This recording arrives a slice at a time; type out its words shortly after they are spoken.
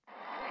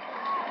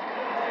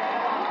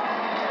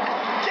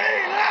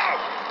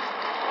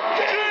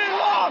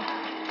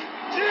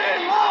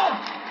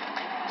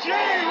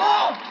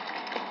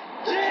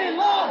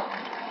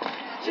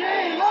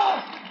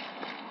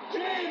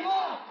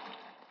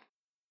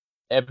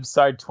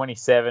episode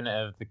 27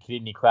 of the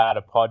Kidney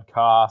Clouder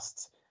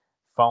podcast,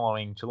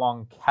 following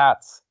Geelong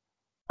Cats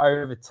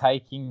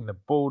overtaking the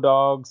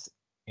Bulldogs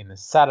in the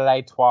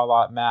Saturday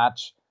twilight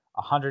match,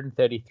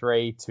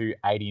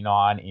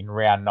 133-89 in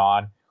round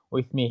 9.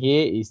 With me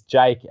here is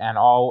Jake and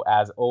Ol,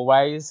 as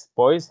always.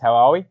 Boys, how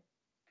are we?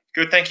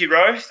 Good, thank you,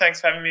 Ro.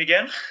 Thanks for having me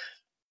again.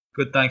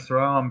 Good, thanks,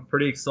 Ro. I'm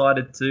pretty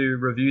excited to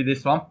review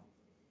this one.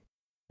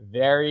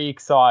 Very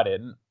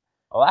excited.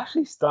 I'll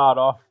actually start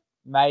off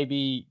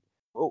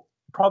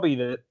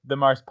probably the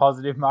most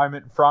positive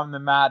moment from the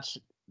match.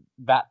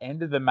 That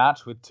end of the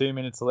match with 2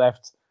 minutes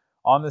left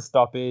on the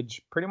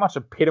stoppage pretty much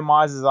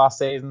epitomizes our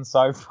season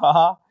so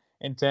far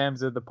in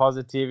terms of the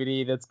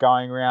positivity that's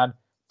going around.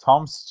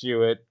 Tom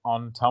Stewart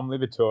on Tom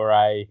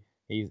Liberatore.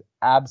 He's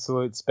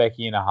absolute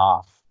specky and a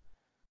half.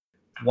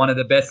 One of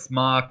the best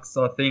marks,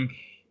 I think,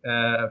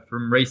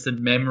 from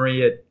recent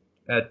memory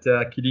at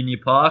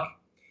Kardinia Park.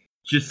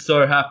 Just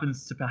so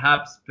happens to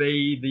perhaps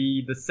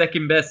be the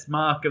second best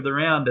mark of the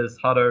round, as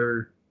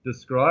Hutto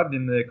described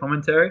in the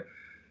commentary.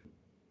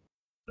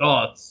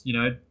 Oh, it's,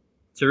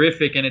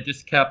 terrific, and it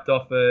just capped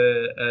off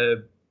a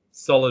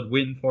solid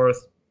win for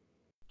us.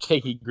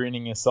 Cheeky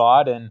grinning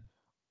aside and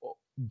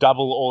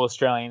double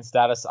All-Australian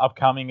status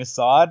upcoming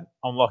aside,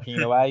 I'm locking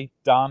it away.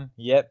 Done.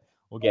 Yep.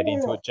 We'll get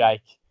into it, Jake.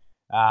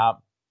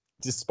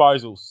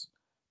 Disposals.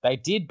 They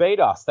did beat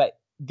us.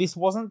 This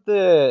wasn't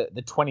the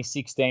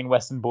 2016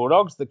 Western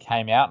Bulldogs that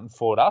came out and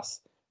fought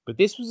us, but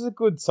this was a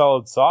good,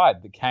 solid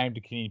side that came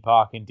to Kardinia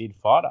Park and did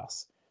fight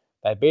us.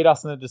 They beat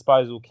us in the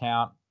disposal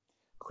count.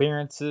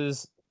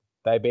 Clearances,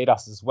 they beat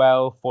us as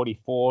well,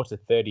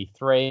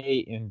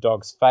 44-33 in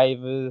Dogs'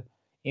 favour.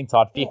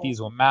 Inside 50s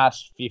were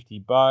matched, 50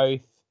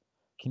 both.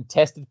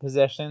 Contested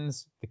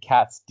possessions, the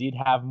Cats did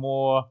have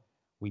more.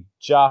 We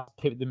just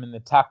pipped them in the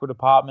tackle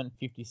department,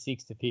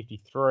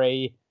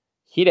 56-53.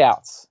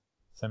 Hit-outs.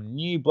 Some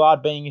new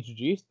blood being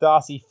introduced.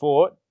 Darcy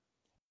Fort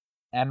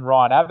and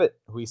Ryan Abbott,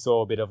 who we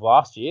saw a bit of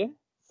last year,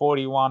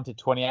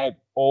 41-28,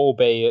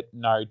 albeit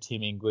no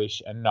Tim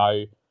English and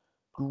no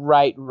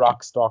great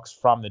ruck stocks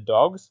from the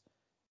Dogs.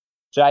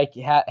 Jake,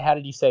 how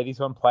did you see this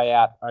one play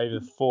out over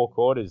 4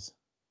 quarters?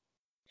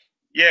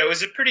 Yeah, it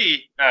was a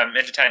pretty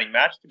entertaining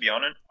match, to be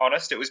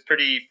honest. It was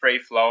pretty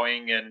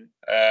free-flowing, and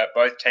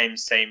both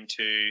teams seemed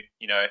to,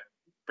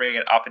 bring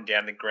it up and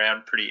down the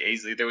ground pretty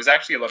easily. There was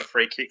actually a lot of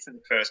free kicks in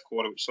the first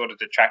quarter, which sort of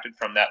detracted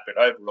from that. But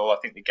overall, I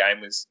think the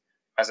game was,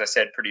 as I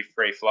said, pretty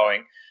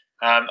free-flowing.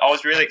 I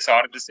was really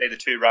excited to see the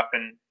two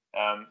ruckmen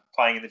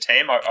playing in the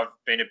team. I've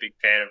been a big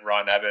fan of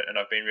Ryan Abbott, and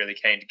I've been really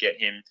keen to get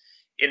him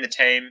in the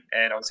team.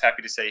 And I was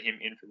happy to see him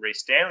in for Reece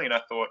Stanley. And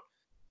I thought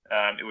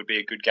it would be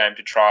a good game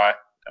to try.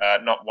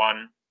 Not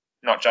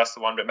just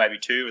the one, but maybe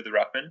two of the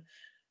ruckmen.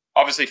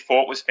 Obviously,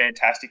 Fort was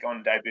fantastic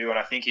on debut, and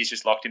I think he's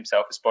just locked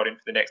himself a spot in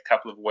for the next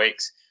couple of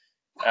weeks.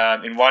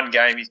 In one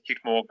game, he's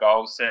kicked more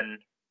goals than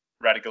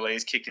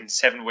Radagali's kicked in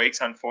 7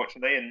 weeks,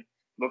 unfortunately, and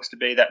looks to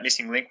be that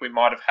missing link we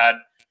might have had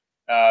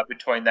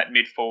between that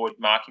mid-forward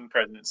marking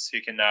presence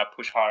who can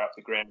push higher up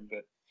the ground.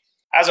 But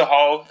as a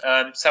whole,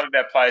 some of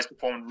our players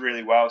performed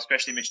really well,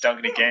 especially Mitch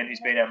Duncan again,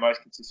 who's been our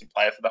most consistent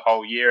player for the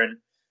whole year. And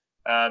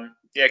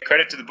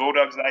credit to the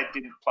Bulldogs. They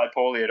didn't play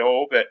poorly at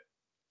all, but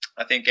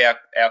I think our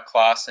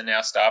class and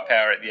our star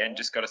power at the end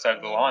just got us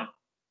over the line.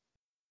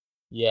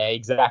 Yeah,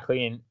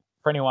 exactly. And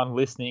for anyone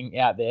listening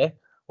out there,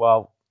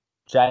 well,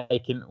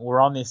 Jake, and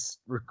we're on this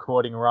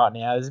recording right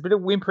now. There's a bit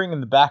of whimpering in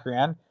the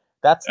background.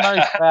 That's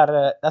no cloud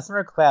of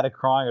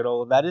crying at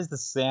all. That is the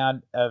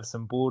sound of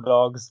some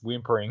Bulldogs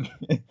whimpering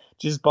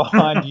just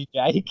behind you,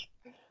 Jake.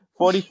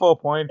 44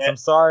 points. Yeah. I'm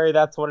sorry,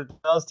 that's what it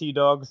does to you,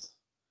 Dogs.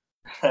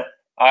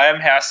 I am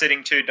house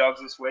sitting 2 dogs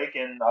this week,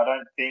 and I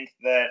don't think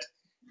that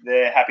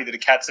they're happy that a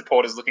Cat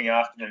supporter's looking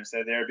after them,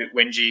 so they're a bit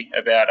whingy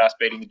about us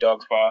beating the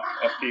Dogs by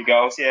a few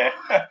goals, yeah.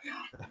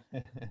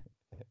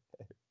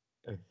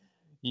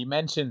 You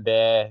mentioned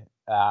there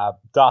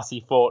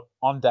Darcy Fort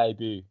on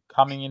debut,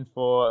 coming in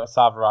for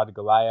Sav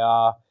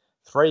Radaglia,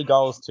 3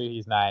 goals to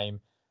his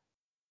name,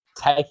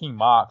 taking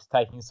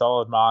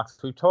solid marks.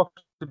 We've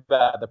talked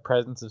about the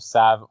presence of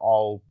Sav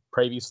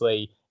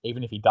previously,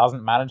 even if he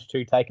doesn't manage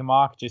to take a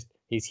mark, just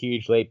his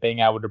huge leap, being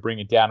able to bring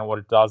it down and what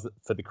it does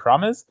for the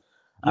Crummers.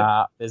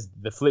 Yep. There's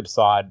the flip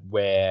side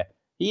where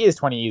he is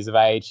 20 years of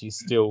age. He's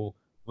still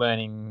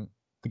learning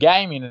the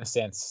game in a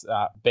sense,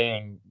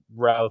 being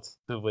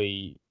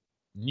relatively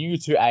new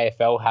to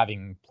AFL,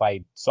 having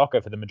played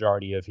soccer for the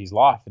majority of his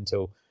life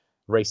until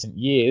recent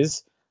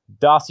years.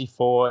 Darcy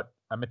Fort,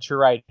 a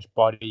mature age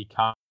body,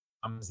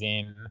 comes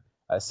in,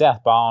 a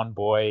South Barwon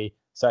boy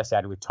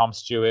associated with Tom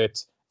Stewart,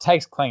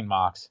 takes clean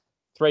marks,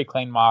 3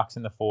 clean marks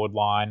in the forward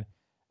line.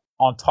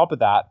 On top of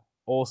that,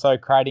 also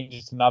creating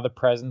just another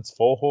presence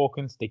for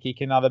Hawkins to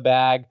kick another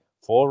bag,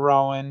 for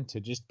Rowan to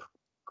just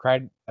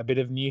create a bit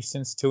of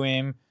nuisance to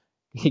him.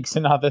 Kicks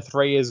another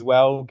 3 as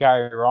well.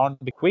 Gary Ron,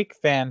 the quick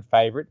fan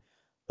favourite.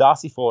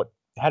 Darcy Fort,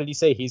 how did you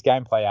see his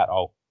game play out,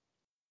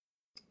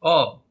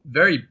 Oh,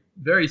 very,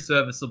 very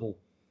serviceable.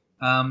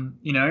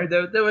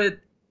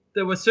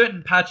 There were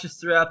certain patches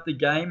throughout the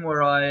game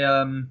where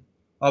I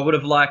I would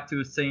have liked to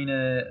have seen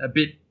a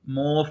bit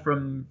more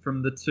from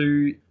the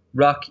two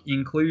ruck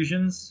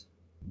inclusions,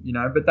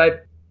 but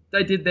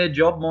they did their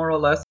job more or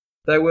less.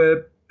 They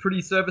were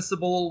pretty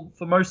serviceable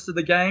for most of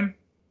the game,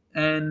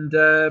 and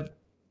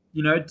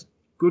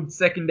good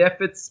second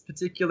efforts,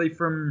 particularly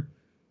from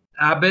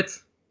Abbott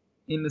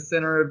in the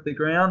center of the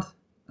ground,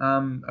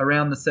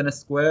 around the center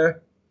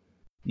square.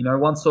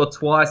 Once or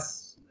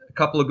twice, a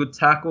couple of good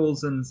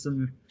tackles and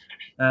some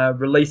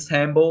released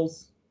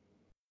handballs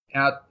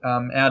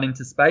out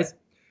into space.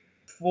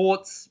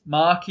 Fort's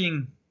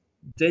marking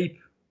deep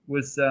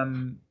was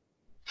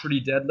pretty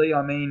deadly.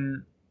 I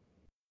mean,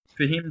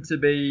 for him to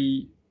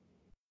be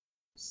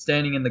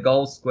standing in the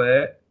goal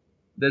square,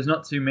 there's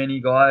not too many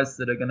guys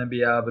that are going to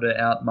be able to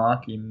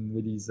outmark him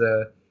with his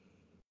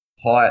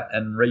height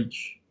and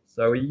reach.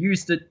 So he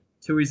used it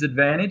to his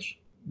advantage,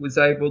 was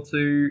able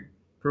to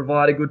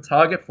provide a good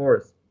target for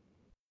us.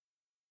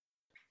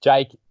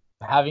 Jake,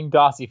 having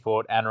Darcy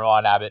Fort and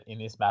Ryan Abbott in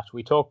this match,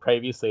 we talked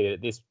previously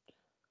that this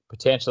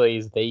potentially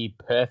is the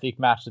perfect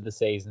match of the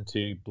season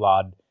to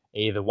blood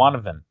either one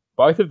of them.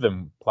 Both of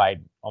them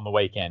played on the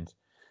weekend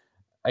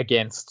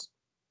against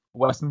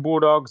Western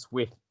Bulldogs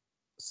with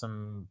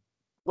some,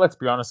 let's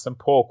be honest, some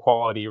poor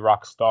quality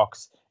ruck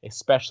stocks,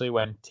 especially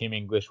when Tim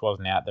English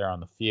wasn't out there on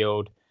the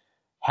field.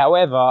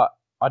 However,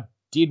 I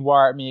did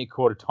worry at me at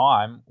quarter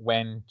time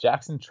when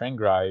Jackson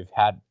Trengrove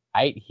had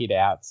 8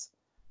 hit-outs,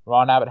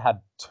 Ryan Abbott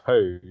had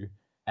 2,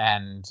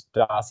 and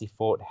Darcy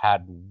Fort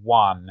had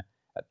 1.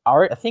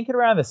 I think at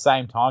around the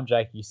same time,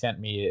 Jake, you sent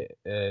me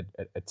a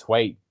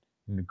tweet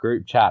in the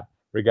group chat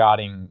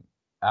regarding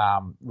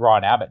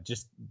Ryan Abbott,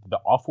 just the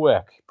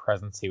off-work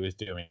presence he was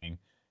doing.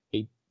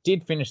 He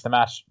did finish the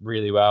match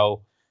really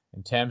well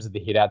in terms of the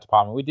hit-out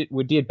department.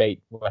 We did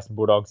beat Western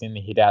Bulldogs in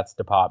the hit-outs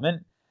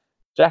department.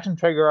 Jackson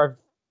Trengrove,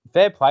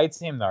 fair play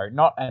to him, though.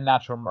 Not a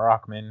natural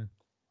ruckman.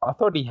 I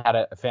thought he had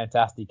a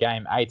fantastic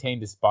game.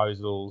 18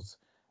 disposals,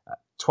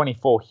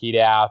 24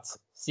 hit-outs,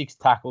 6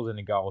 tackles and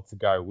a goal to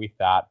go with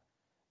that.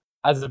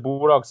 As a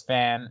Bulldogs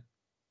fan,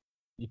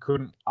 you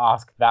couldn't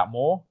ask that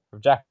more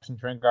of Jackson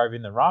Trengrove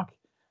in the ruck.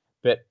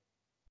 But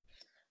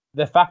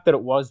the fact that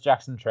it was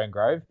Jackson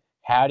Trengrove,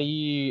 how do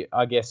you,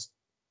 I guess,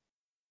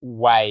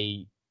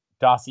 weigh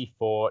Darcy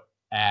Fort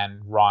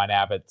and Ryan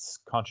Abbott's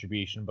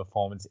contribution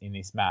performance in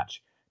this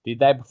match? Did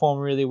they perform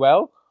really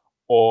well,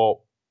 or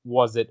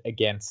was it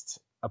against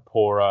a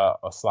poorer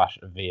or slash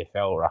a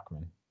VFL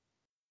ruckman?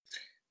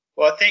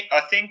 Well,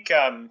 I think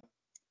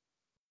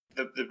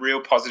the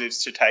real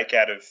positives to take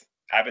out of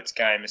Abbott's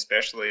game,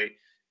 especially,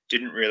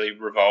 didn't really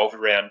revolve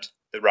around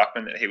the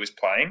ruckman that he was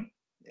playing.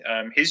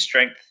 His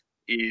strength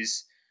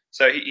is,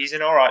 so he's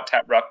an all right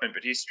tap ruckman,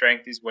 but his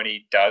strength is when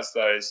he does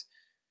those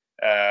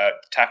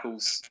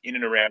tackles in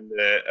and around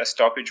a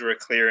stoppage or a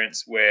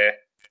clearance where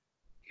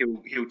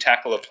he'll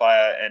tackle a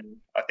player. And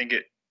I think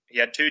he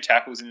had 2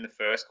 tackles in the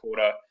first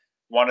quarter.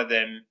 One of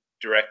them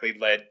directly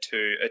led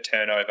to a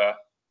turnover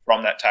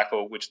from that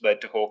tackle, which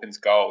led to Hawkins'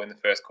 goal in the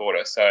first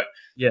quarter. So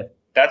yeah,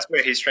 that's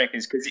where his strength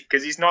is,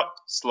 because he's not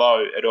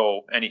slow at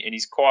all, and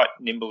he's quite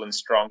nimble and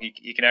strong.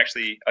 He can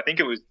actually, I think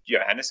it was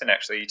Johannesson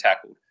actually he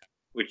tackled,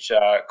 which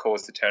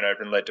caused the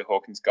turnover and led to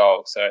Hawkins'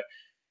 goal. So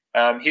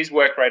his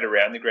work rate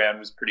around the ground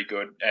was pretty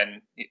good,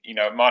 and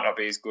it might not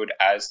be as good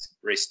as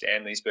Reece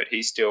Stanley's, but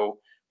he still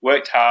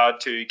worked hard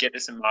to get to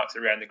some marks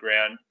around the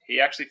ground. He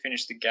actually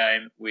finished the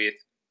game with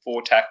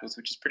 4 tackles,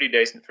 which is pretty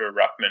decent for a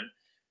ruckman.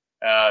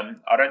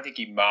 I don't think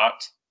he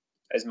marked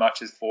as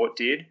much as Fort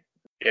did.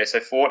 Yeah, so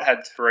Fort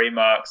had 3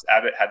 marks,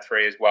 Abbott had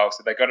 3 as well,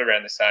 so they got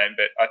around the same.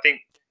 But I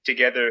think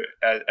together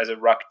as a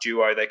ruck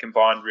duo, they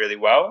combined really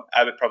well.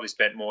 Abbott probably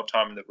spent more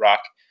time in the ruck,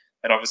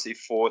 and obviously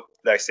Fort,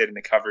 they said in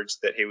the coverage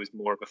that he was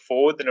more of a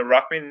forward than a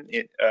ruckman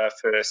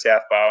for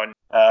South Barwon.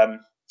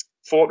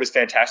 Fort was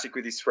fantastic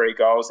with his 3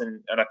 goals,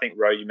 and I think,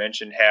 Ro, you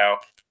mentioned how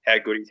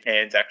good his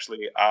hands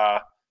actually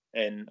are,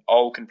 and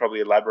Ol can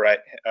probably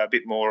elaborate a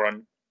bit more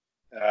on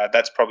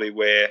that's probably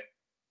where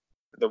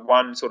the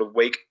one sort of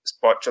weak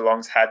spot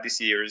Geelong's had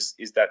this year is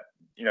that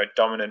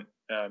dominant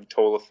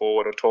taller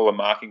forward or taller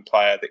marking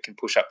player that can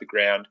push up the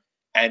ground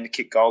and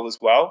kick goal as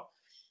well.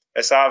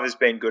 Asava's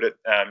been good at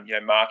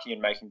marking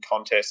and making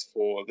contests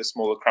for the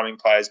smaller crumbing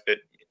players, but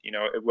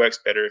it works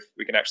better if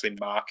we can actually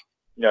mark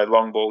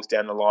long balls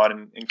down the line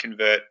and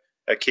convert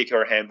a kick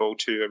or a handball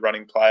to a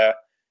running player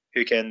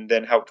who can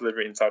then help deliver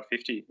it inside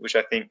 50, which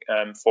I think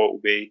Fort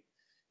will be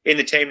in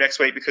the team next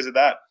week because of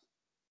that.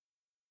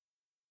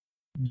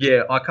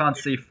 Yeah, I can't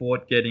see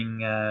Fort getting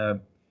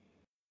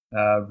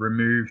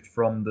removed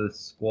from the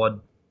squad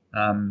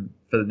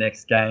for the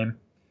next game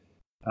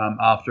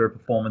after a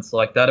performance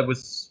like that. It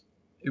was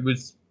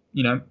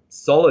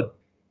solid,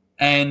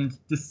 and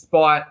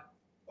despite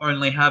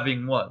only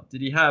having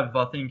did he have?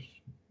 I think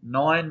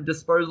 9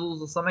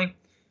 disposals or something.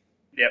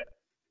 Yep.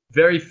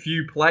 Very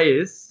few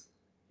players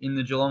in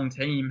the Geelong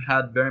team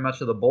had very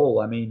much of the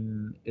ball. I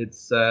mean,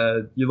 it's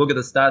you look at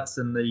the stats,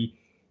 and the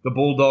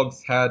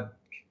Bulldogs had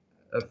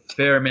a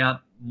fair amount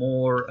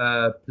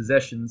more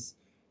possessions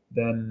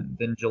than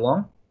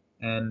Geelong,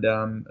 and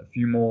a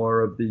few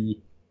more of the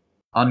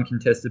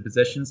uncontested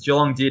possessions.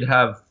 Geelong did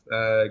have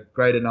a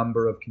greater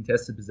number of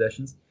contested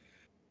possessions.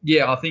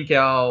 Yeah, I think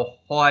our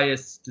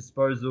highest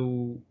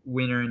disposal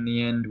winner in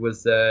the end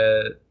was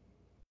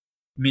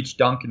Mitch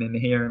Duncan, and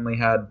he only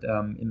had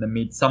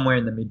somewhere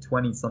in the mid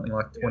 20s, something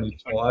like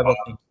 25, I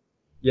think.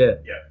 Yeah.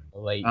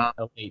 Elite.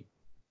 Elite.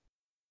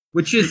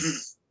 Which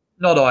is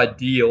not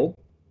ideal.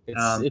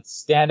 It's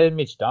standard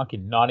Mitch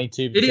Duncan,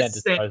 92%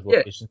 disposal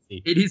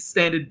efficiency. It is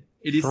standard.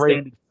 It is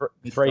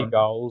three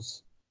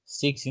goals,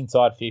 6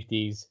 inside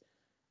 50s.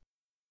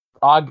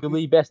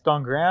 Arguably best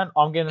on ground.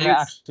 I'm going to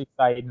actually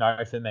say no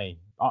for me.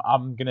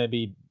 I'm going to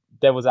be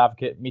devil's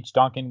advocate. Mitch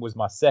Duncan was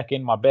my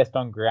second. My best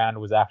on ground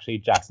was actually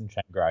Jackson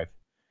Trengove.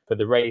 For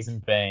the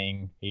reason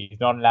being, he's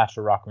not a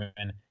natural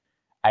ruckman.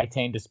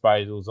 18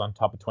 disposals on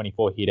top of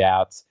 24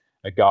 hit-outs,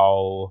 a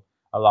goal,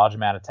 a large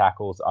amount of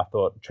tackles. I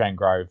thought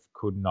Trengove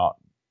could not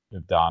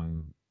have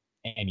done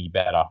any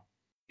better.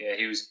 Yeah,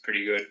 he was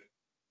pretty good.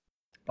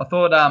 I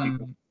thought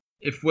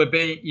if we're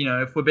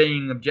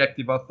being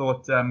objective, I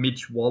thought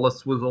Mitch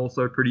Wallace was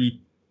also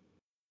pretty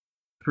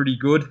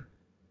good.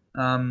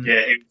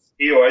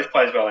 He always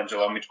plays well in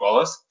Geelong, Mitch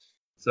Wallace.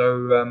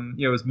 So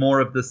it was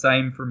more of the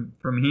same from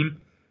him.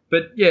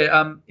 But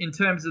yeah, in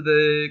terms of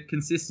the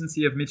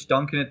consistency of Mitch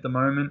Duncan at the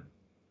moment,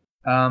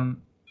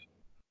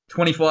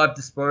 25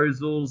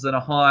 disposals and a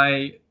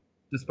high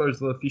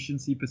disposal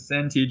efficiency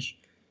percentage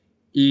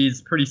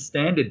is pretty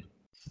standard.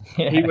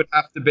 Yeah. He would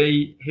have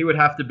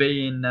to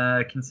be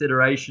in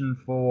consideration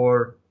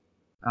for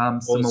some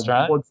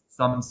awards of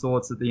some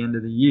sorts at the end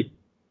of the year.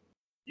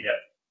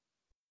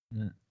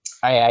 Yeah.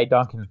 Hey,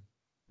 Duncan.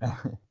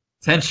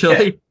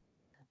 Potentially. Yeah.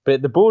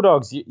 But the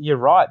Bulldogs, you're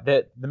right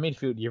that the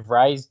midfield you've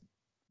raised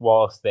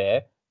Wallace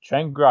there.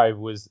 Trengove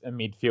was a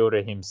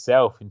midfielder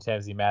himself in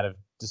terms of the amount of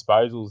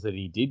disposals that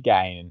he did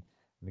gain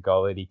and the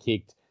goal that he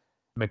kicked.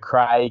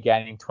 McRae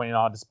gaining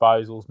 29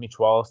 disposals, Mitch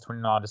Wallace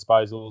 29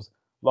 disposals,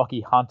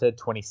 Lockie Hunter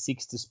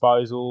 26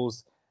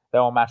 disposals. They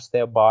were matched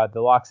there by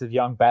the likes of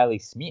young Bailey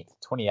Smith,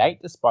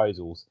 28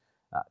 disposals.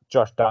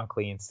 Josh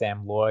Dunkley and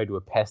Sam Lloyd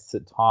were pests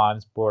at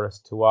times, brought us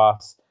to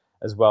us,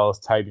 as well as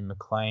Toby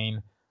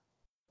McLean.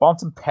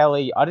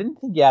 Bontempelli, I didn't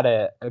think he had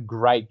a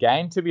great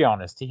game, to be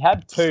honest. He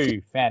had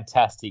 2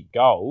 fantastic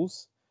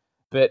goals,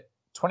 but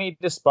 20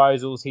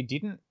 disposals, he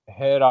didn't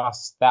hurt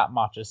us that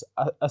much,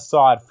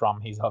 aside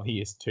from his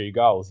obvious 2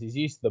 goals. His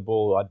use of the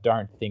ball, I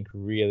don't think,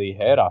 really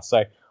hurt us.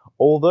 So,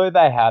 although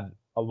they had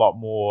a lot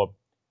more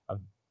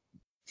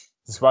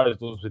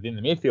disposals within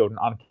the midfield and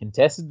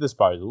uncontested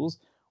disposals,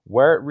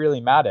 where it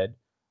really mattered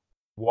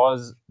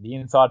was the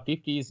inside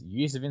 50s,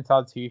 use of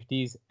inside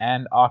 50s,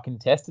 and our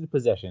contested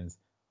possessions.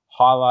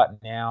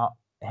 Highlight now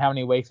how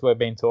many weeks we've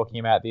been talking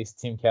about this,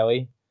 Tim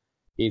Kelly.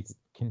 It's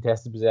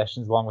contested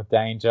possessions along with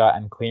danger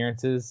and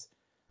clearances.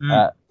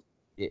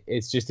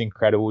 It's just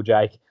incredible,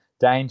 Jake.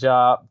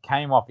 Danger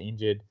came off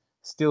injured,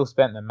 still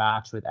spent the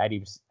match with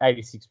 86%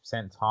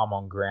 time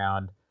on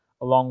ground.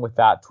 Along with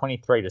that,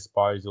 23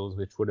 disposals,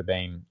 which would have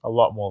been a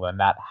lot more than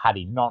that had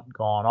he not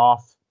gone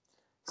off.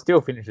 Still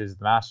finishes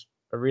the match.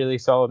 A really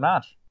solid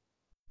match.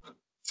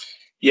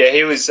 Yeah,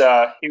 he was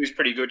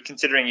pretty good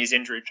considering his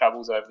injury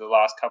troubles over the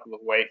last couple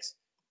of weeks.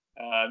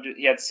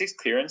 He had 6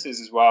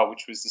 clearances as well,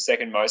 which was the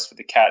second most for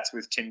the Cats,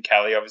 with Tim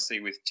Kelly obviously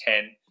with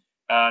 10.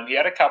 He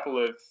had a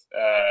couple of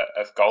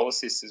goal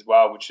assists as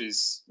well, which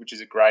is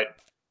a great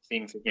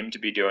thing for him to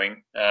be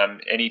doing.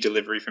 Any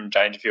delivery from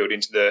Dangerfield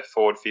into the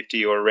forward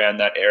 50 or around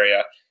that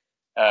area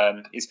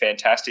is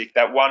fantastic.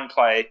 That one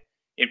play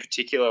in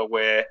particular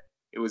where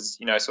it was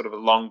sort of a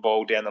long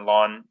ball down the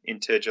line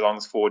into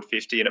Geelong's forward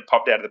 50 and it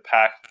popped out of the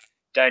pack.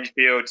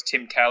 Dangerfield,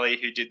 Tim Kelly,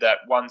 who did that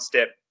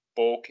one-step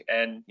balk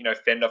and,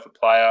 fend off a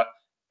player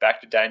back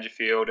to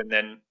Dangerfield, and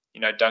then,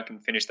 Duncan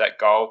finished that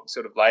goal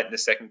sort of late in the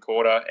second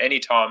quarter.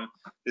 Anytime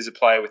there's a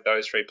player with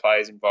those 3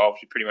 players involved,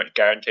 you're pretty much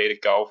guaranteed a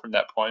goal from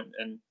that point.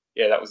 And,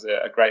 yeah, that was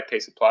a great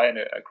piece of play and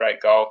a great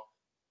goal.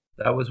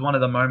 That was one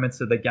of the moments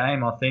of the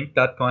game, I think,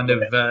 that kind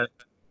of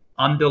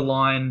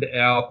underlined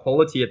our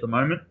quality at the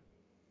moment.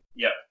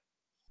 Yeah.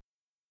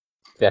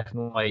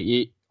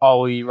 Definitely.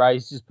 You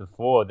raised just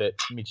before that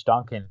Mitch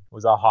Duncan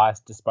was our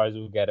highest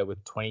disposal getter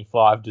with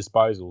 25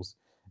 disposals.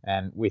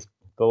 And with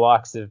the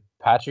likes of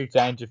Patrick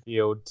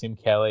Dangerfield, Tim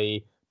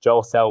Kelly,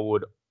 Joel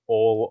Selwood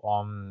all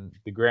on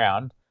the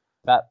ground,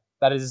 that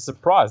is a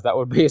surprise. That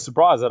would be a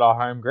surprise at our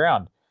home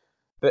ground.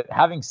 But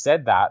having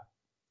said that,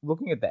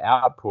 looking at the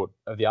output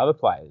of the other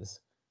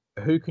players,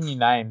 who can you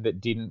name that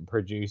didn't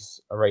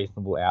produce a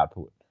reasonable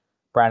output?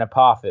 Brandon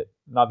Parfitt,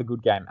 another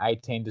good game,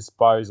 18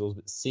 disposals,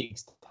 but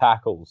 6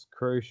 tackles,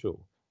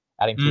 crucial.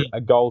 Adding to a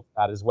goal to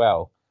that as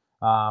well.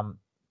 Brian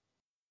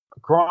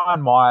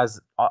Myers,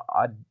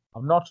 I'm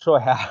not sure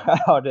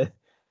how to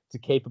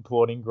keep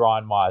applauding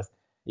Brian Myers.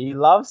 He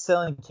loves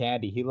selling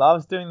candy. He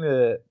loves doing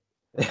the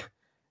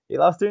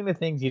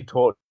things you're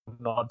taught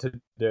not to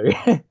do.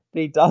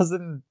 He does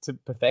them to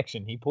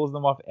perfection. He pulls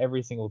them off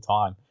every single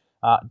time.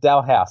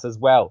 Dal House as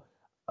well.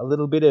 A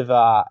little bit of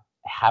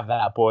have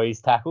that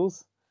boys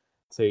tackles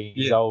to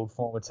his old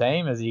former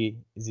team, as he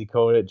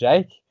called it,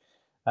 Jake.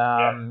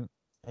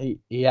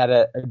 he had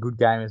a good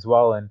game as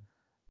well, and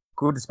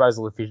good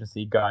disposal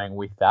efficiency going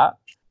with that.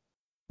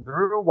 The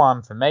real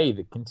one for me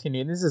that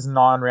continued, this is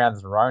 9 rounds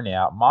in a row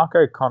now, Mark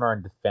O'Connor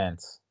in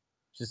defence.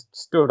 Just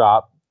stood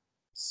up,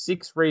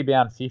 6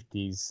 rebound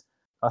 50s,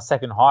 our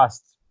second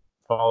highest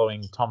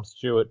following Tom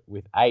Stewart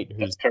with 8,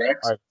 who's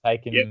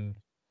overtaken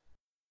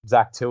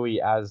Zach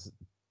Tui as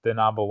the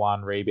number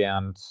 1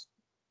 rebound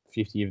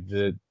 50 of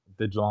the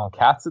Geelong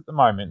Cats at the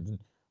moment. And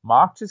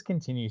Mark just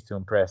continues to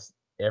impress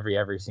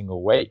every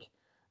single week.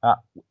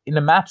 In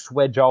a match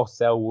where Joel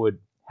Selwood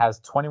has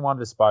 21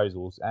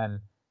 disposals and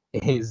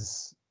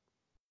is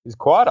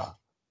quieter,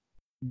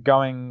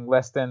 going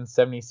less than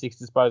 76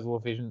 disposal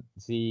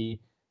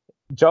efficiency.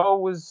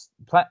 Joel was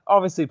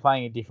obviously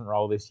playing a different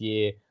role this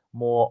year,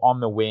 more on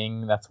the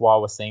wing. That's why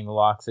we're seeing the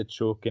likes of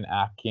Chook and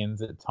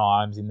Atkins at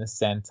times in the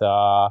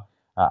centre,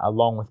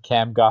 along with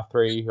Cam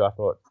Guthrie, who I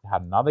thought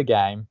had another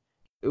game.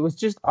 It was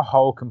just a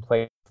whole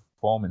complete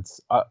performance.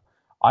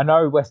 I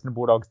know Western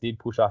Bulldogs did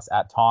push us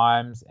at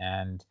times,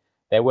 and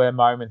there were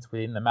moments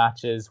within the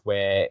matches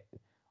where,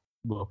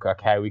 look,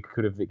 okay, we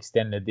could have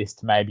extended this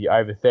to maybe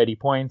over 30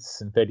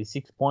 points and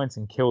 36 points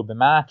and killed the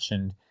match.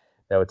 And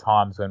there were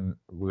times when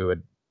we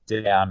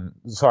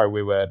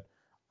were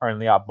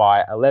only up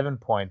by 11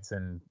 points,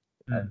 and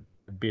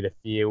a bit of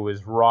fear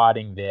was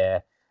riding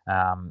there,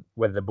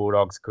 whether the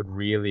Bulldogs could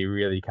really,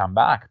 really come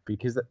back,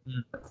 because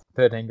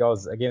 13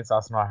 goals against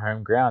us on our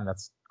home ground,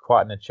 that's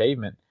quite an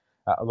achievement,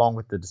 along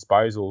with the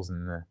disposals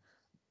and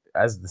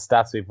as the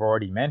stats we've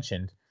already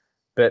mentioned.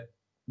 But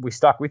we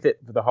stuck with it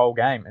for the whole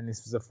game, and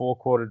this was a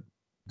 4-quarter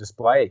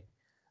display.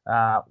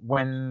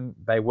 When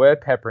they were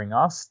peppering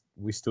us,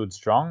 we stood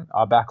strong.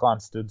 Our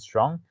backline stood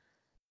strong.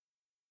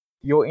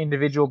 Your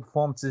individual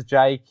performances,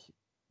 Jake,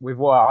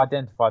 we've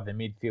identified the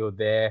midfield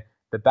there.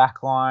 The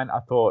backline, I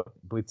thought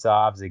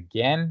Blitzarves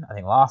again. I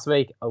think last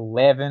week,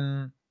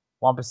 11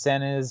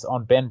 1%ers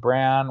on Ben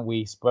Brown.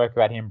 We spoke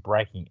about him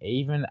breaking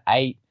even,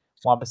 8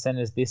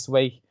 1%ers this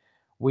week.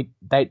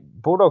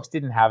 Bulldogs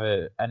didn't have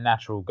a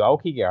natural goal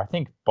kicker. I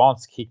think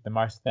Bonds kicked the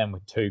most of them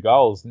with 2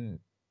 goals, and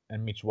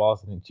Mitch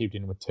Wallace, I think, chipped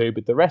in with 2,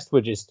 but the rest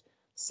were just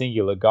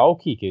singular goal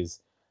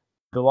kickers.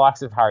 The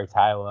likes of Harry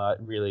Taylor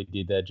really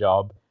did their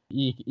job.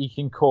 You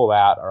can call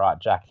out, all right,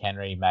 Jack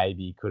Henry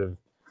maybe could have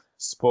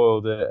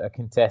spoiled a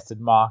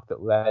contested mark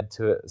that led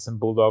to some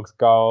Bulldogs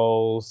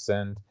goals,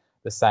 and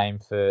the same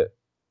for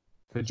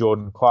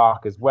Jordan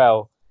Clark as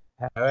well.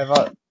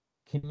 However,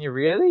 can you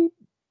really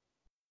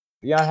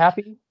be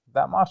unhappy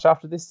that much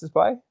after this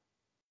display?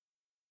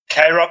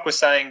 K-Rock was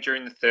saying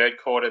during the third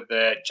quarter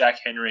that Jack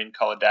Henry and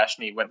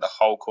Kolodashny went the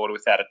whole quarter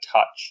without a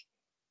touch.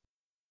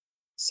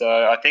 So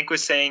I think we're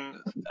seeing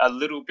a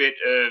little bit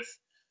of,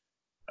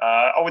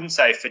 I wouldn't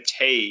say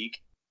fatigue,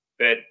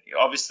 but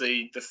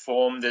obviously the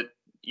form that,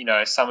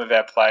 some of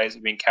our players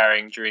have been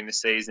carrying during the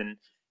season,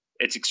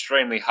 it's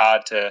extremely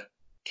hard to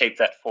keep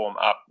that form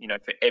up,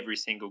 for every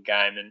single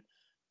game.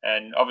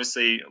 And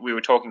obviously, we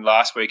were talking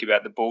last week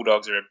about the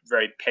Bulldogs are a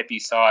very peppy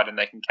side and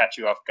they can catch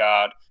you off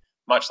guard,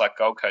 much like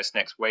Gold Coast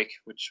next week,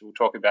 which we'll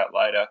talk about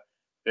later.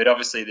 But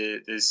obviously,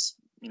 there's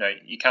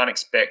you can't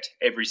expect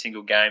every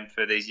single game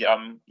for these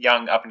young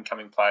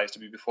up-and-coming players to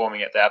be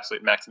performing at the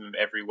absolute maximum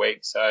every week.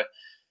 So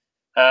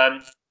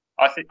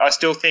I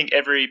still think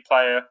every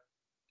player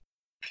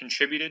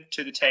contributed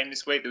to the team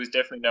this week. There was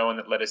definitely no one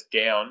that let us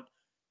down.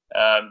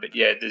 But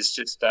yeah, there's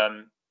just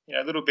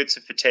little bits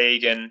of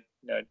fatigue and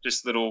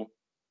just little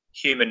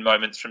human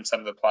moments from some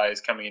of the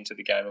players coming into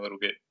the game a little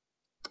bit.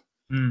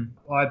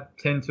 I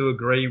tend to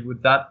agree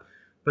with that,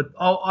 but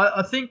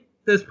I think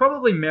there's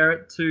probably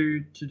merit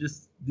to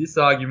just this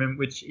argument,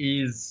 which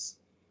is,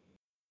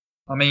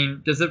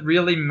 does it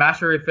really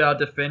matter if our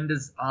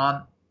defenders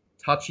aren't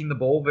touching the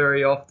ball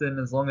very often,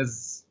 as long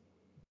as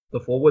the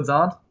forwards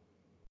aren't,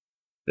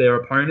 their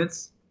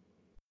opponents?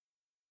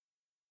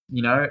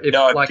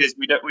 Because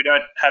we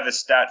don't have a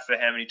stat for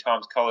how many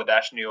times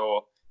Kolodashny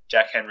or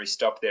Jack Henry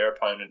stopped their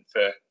opponent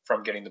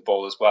from getting the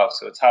ball as well.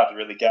 So it's hard to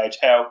really gauge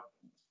how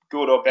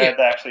good or bad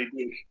they actually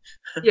did.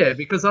 Yeah,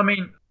 because,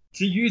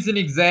 to use an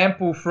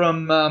example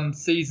from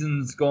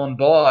seasons gone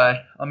by,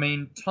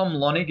 Tom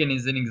Lonergan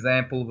is an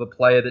example of a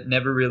player that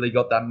never really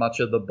got that much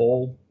of the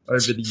ball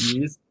over the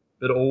years,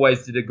 but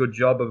always did a good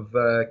job of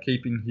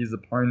keeping his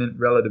opponent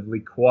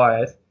relatively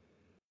quiet.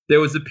 There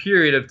was a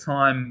period of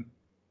time,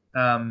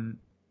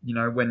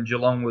 when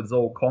Geelong was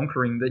all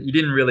conquering, that you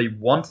didn't really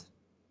want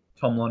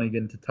Tom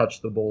Lonergan to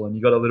touch the ball, and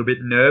you got a little bit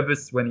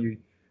nervous when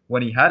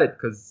he had it,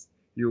 because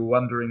you were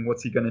wondering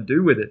what's he going to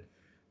do with it.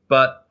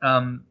 But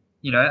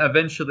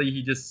eventually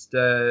he just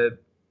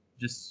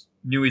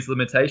knew his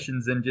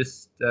limitations and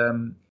just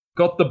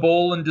got the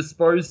ball and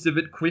disposed of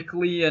it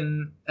quickly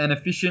and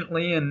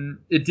efficiently, and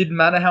it didn't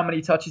matter how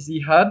many touches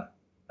he had,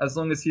 as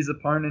long as his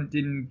opponent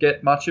didn't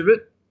get much of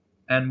it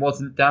and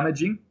wasn't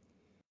damaging.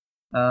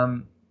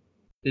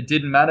 It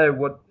didn't matter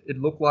what it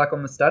looked like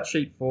on the stat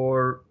sheet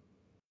for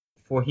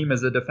him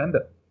as a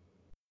defender.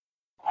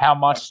 How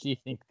much do you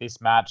think this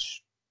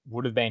match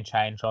would have been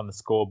changed on the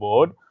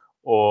scoreboard,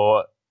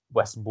 or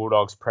Western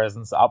Bulldogs'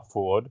 presence up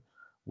forward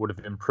would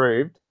have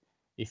improved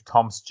if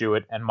Tom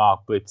Stewart and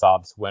Mark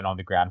Blicavs weren't on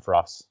the ground for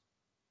us.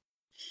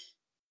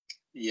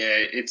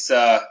 Yeah, it's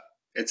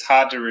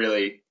hard to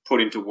really put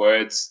into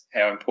words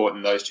how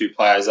important those two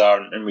players are,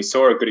 and we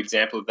saw a good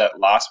example of that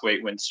last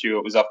week when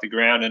Stewart was off the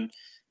ground and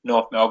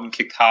North Melbourne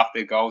kicked half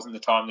their goals in the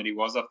time that he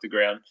was off the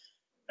ground.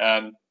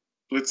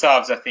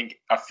 Blicavs,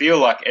 I feel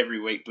like every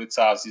week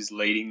Blicavs is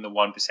leading the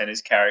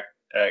 1%ers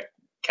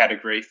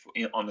category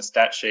on the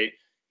stat sheet.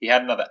 He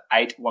had another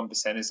 8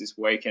 1%ers this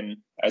week, and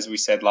as we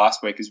said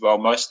last week as well,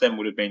 most of them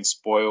would have been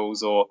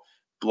spoils or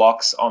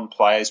blocks on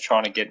players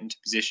trying to get into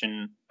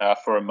position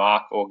for a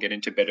mark or get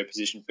into better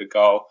position for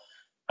goal.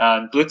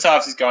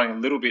 Blicavs is going a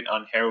little bit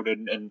unheralded,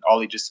 and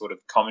Ollie just sort of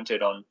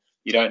commented on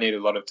you don't need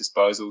a lot of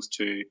disposals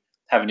to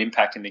have an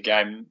impact in the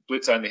game.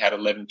 Blitz only had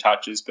 11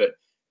 touches, but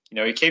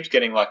he keeps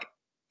getting like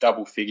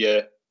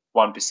double-figure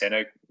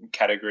 1%er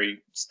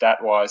category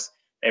stat-wise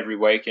every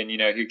week, and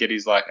he'll get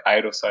his like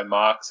 8 or so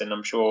marks, and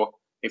I'm sure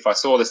if I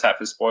saw the stat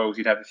for spoils,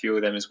 you'd have a few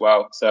of them as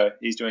well. So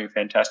he's doing a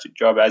fantastic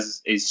job,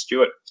 as is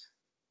Stewart.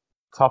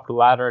 Top of the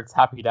ladder, it's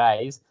happy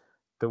days.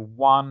 The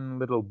one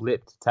little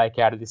blip to take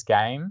out of this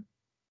game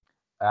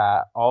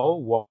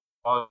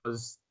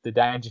was the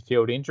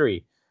Dangerfield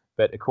injury.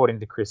 But according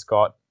to Chris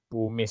Scott,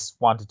 will miss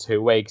 1 to 2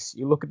 weeks.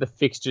 You look at the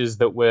fixtures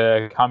that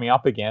we're coming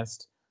up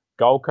against.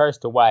 Gold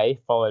Coast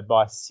away, followed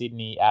by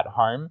Sydney at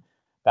home.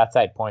 That's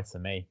 8 points for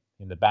me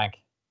in the bank.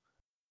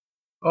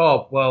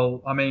 Oh,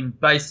 well, I mean,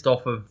 based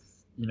off of,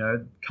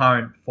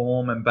 current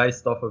form and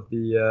based off of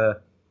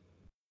the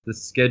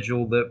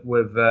schedule that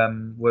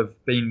we've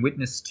been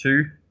witness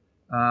to,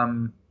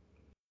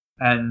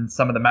 and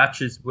some of the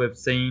matches we've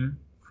seen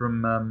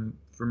from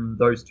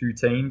those two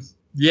teams,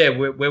 yeah,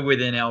 we're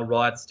within our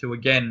rights to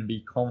again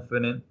be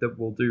confident that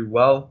we'll do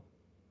well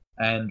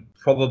and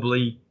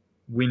probably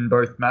win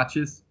both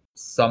matches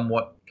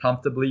somewhat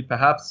comfortably,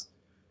 perhaps.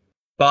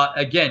 But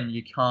again,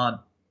 you can't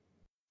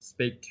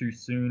speak too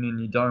soon, and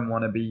you don't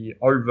want to be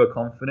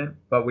overconfident.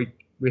 But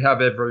we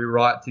have every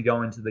right to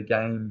go into the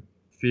game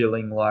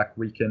feeling like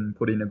we can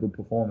put in a good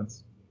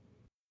performance.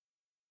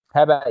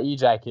 How about you,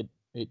 Jake?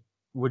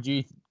 Would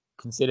you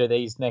consider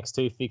these next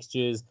two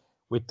fixtures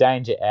with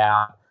Danger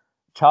out?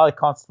 Charlie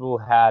Constable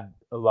had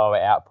a lower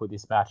output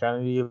this match,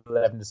 only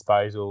 11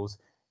 disposals.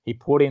 He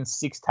put in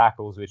 6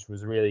 tackles, which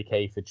was really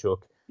key for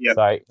Chook. Yep.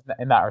 So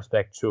in that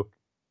respect, Chook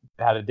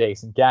had a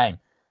decent game.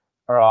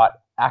 All right,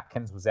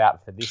 Atkins was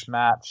out for this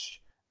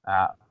match.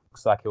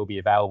 Looks like he'll be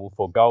available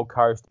for Gold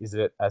Coast. Is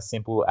it as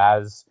simple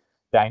as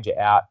Danger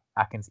out,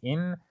 Atkins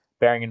in?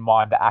 Bearing in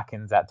mind that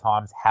Atkins at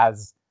times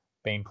has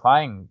been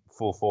playing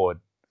full forward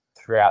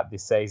throughout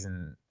this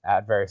season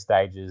at various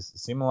stages,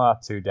 similar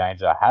to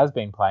Danger, has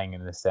been playing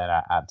in the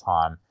centre at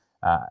time,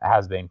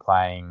 has been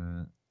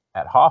playing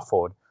at half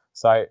forward.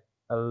 So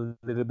a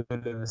little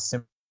bit of a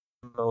similar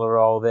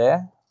role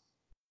there.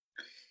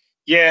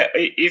 Yeah,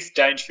 if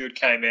Dangerfield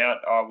came out,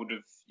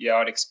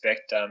 I'd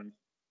expect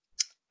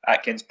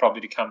Atkins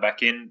probably to come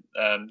back in.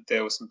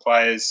 There were some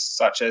players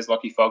such as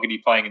Lockie Fogarty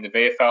playing in the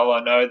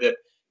VFL, I know, that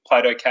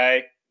played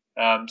okay.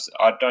 So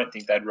I don't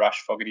think they'd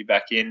rush Fogarty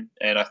back in,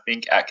 and I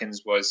think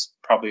Atkins was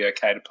probably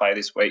okay to play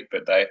this week,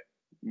 but they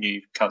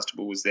knew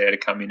Constable was there to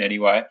come in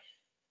anyway.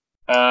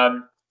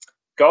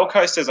 Gold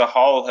Coast as a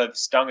whole have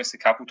stung us a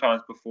couple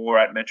times before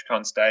at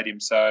Metricon Stadium,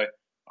 so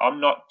I'm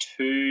not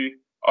too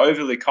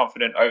overly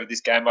confident over this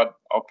game.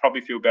 I'll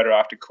probably feel better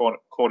after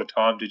quarter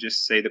time to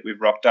just see that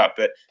we've rocked up,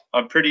 but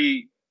I'm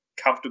pretty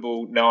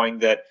comfortable knowing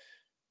that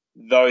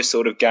those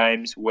sort of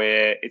games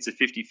where it's a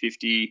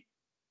 50-50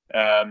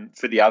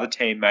 for the other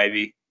team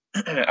maybe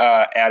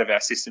out of our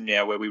system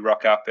now, where we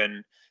rock up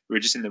and we're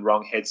just in the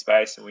wrong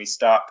headspace and we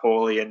start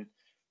poorly and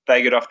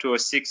they get off to a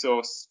 6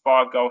 or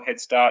 5 goal head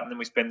start, and then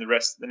we spend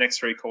the next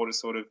 3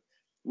 quarters sort of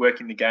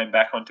working the game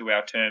back onto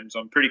our terms.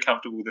 I'm pretty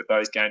comfortable that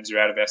those games are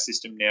out of our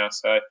system now.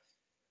 So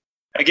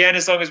again,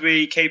 as long as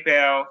we keep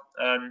our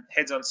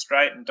heads on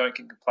straight and don't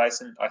get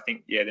complacent, I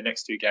think, the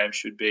next 2 games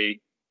should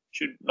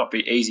not be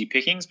easy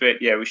pickings, but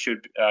we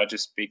should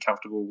just be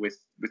comfortable with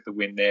the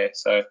win there.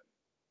 So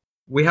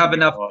we have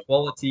enough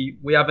quality.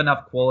 We have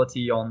enough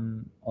quality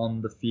on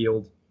the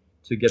field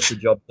to get the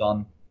job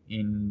done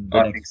in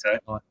the next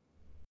so.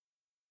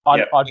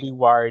 I'd be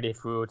worried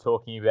if we were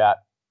talking about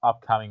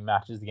upcoming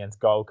matches against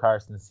Gold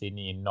Coast and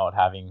Sydney and not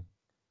having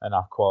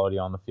enough quality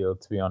on the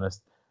field, to be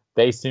honest.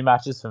 These 2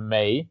 matches for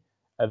me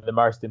are the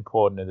most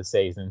important of the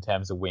season in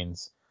terms of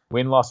wins.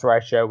 Win-loss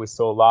ratio, we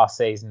saw last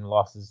season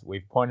losses.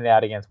 We've pointed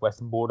out against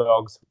Western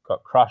Bulldogs,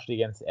 got crushed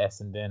against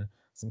Essendon,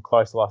 some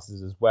close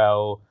losses as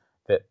well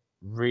that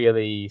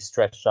really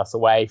stretched us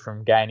away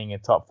from gaining a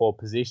top 4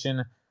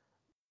 position.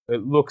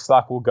 It looks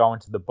like we'll go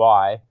into the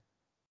bye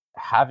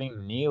having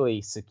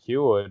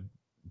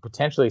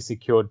potentially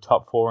secured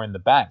top 4 in the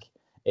bank.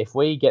 If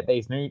we get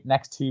these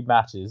next 2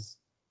 matches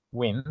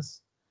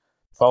wins,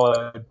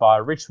 followed by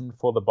Richmond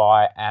for the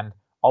bye, and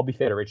I'll be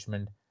fair to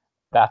Richmond,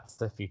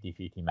 that's a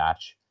 50-50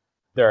 match.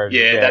 They're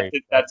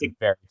that's a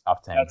very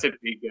tough team. That's a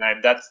big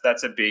game.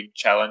 That's a big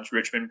challenge,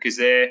 Richmond, because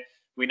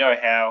we know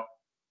how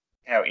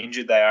how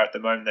injured they are at the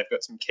moment. They've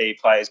got some key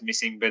players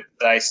missing, but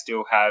they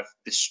still have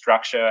the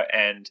structure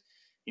and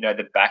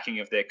the backing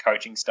of their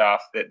coaching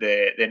staff, that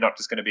they're not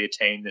just going to be a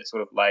team that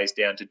sort of lays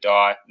down to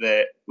die.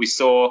 We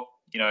saw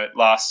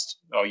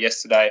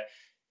yesterday,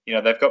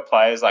 they've got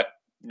players like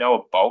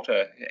Noah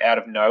Bolter out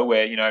of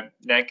nowhere.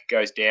 Nank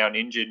goes down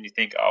injured, and you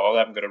think, oh, well, they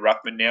haven't got a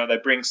ruckman now. They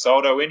bring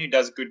Soldo in, who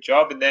does a good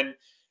job, and then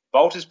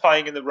Bolter's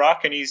playing in the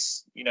ruck, and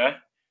he's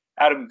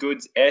Adam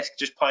Goods-esque,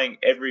 just playing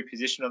every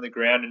position on the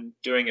ground and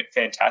doing it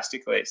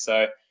fantastically.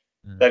 So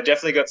they've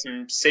definitely got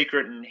some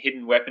secret and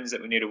hidden weapons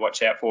that we need to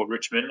watch out for.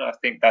 Richmond, I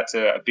think that's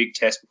a big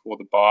test before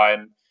the bye,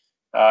 and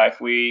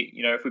if we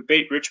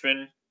beat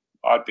Richmond,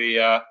 I'd be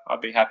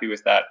happy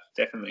with that,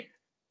 definitely.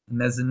 And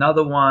there's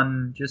another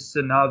one, just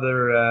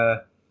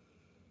another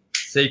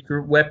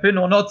secret weapon,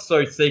 or not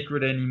so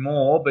secret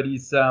anymore, but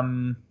he's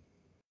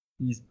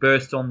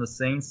burst on the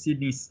scene,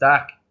 Sydney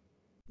Stack.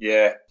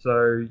 Yeah.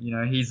 So,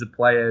 he's a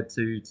player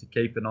to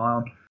keep an eye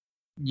on.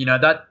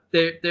 That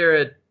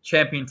they're a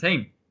champion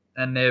team,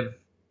 and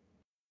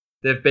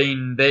they've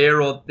been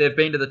there, or they've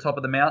been to the top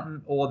of the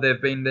mountain, or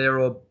they've been there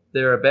or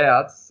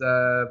thereabouts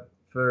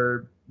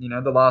for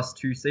the last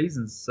 2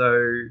 seasons.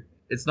 So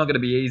it's not going to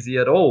be easy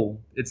at all.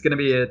 It's going to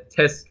be a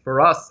test for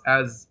us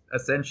as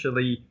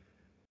essentially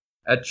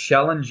a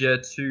challenger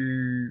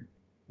to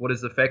what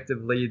is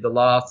effectively the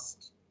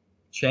last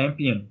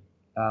champion.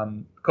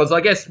 Because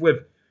I guess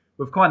we've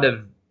kind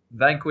of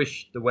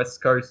vanquished the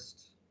West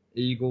Coast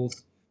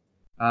Eagles,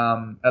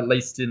 at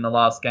least in the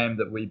last game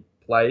that we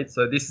played.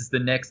 So this is the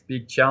next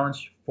big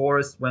challenge for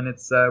us when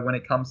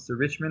it comes to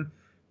Richmond.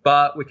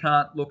 But we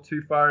can't look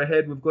too far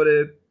ahead. We've got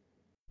to,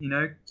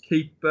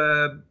 keep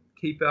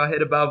our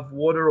head above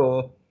water,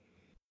 or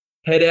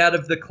head out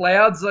of the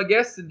clouds, I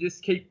guess, and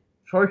just keep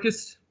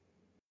focused.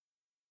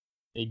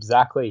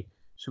 Exactly.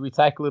 Should we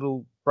take a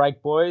little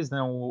break, boys? Then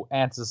we'll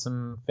answer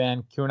some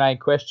fan Q&A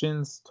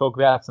questions, talk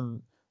about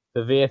the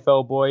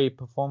VFL boy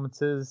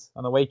performances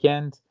on the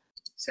weekend.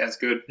 Sounds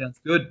good. Sounds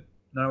good.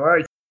 No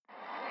worries.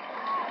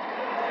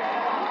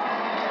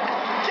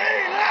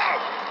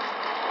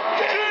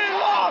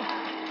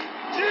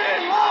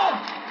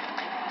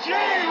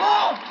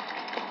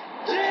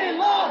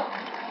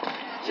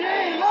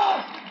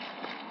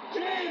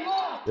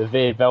 The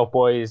VFL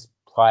boys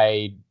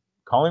played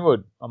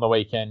Collingwood on the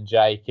weekend,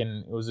 Jake,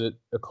 and it was a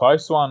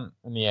close one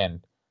in the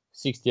end,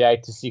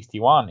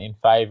 68-61 in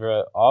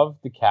favour of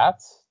the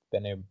Cats,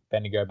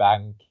 Bendigo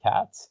Bang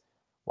Cats.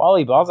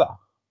 Wally Buzzer,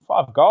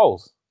 5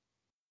 goals.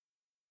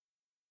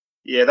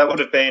 Yeah, that would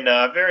have been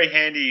very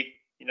handy.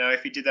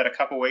 If he did that a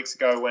couple of weeks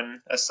ago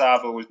when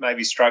Asava was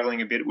maybe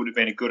struggling a bit, it would have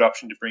been a good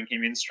option to bring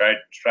him in straight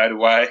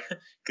away,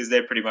 because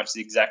they're pretty much the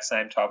exact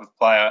same type of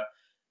player.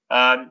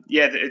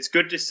 It's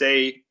good to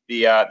see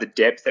the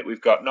depth that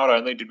we've got. Not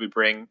only did we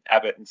bring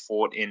Abbott and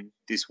Fort in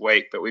this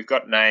week, but we've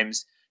got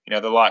names,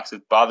 the likes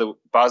of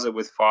Buzzer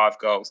with 5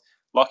 goals.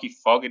 Lockie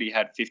Fogarty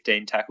had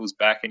 15 tackles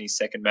back in his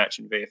second match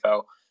in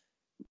VFL.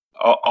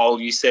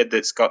 You said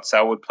that Scott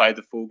Selwood played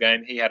the full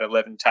game. He had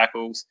 11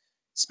 tackles.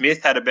 Zach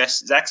Smith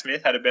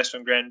had a best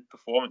on ground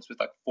performance with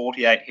like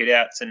 48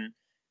 hitouts and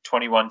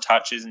 21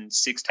 touches and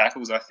 6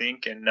 tackles, I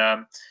think. And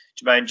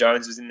Jermaine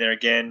Jones was in there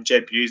again.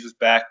 Jed Hughes was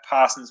back.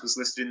 Parsons was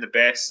listed in the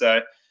best.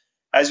 So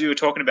as we were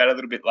talking about a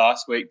little bit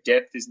last week,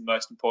 depth is the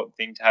most important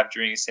thing to have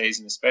during a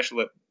season,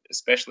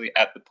 especially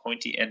at the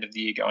pointy end of the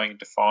year going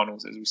into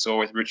finals, as we saw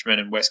with Richmond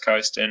and West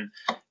Coast and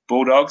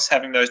Bulldogs.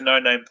 Having those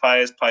no-name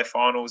players play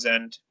finals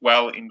and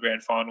well in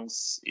grand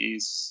finals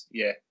is,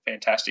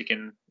 fantastic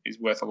and is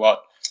worth a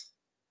lot.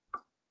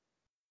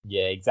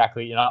 Yeah,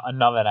 exactly.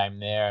 Another name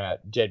there,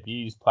 Jed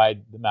Hughes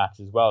played the match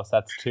as well. So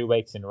that's 2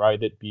 weeks in a row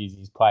that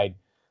Hughes played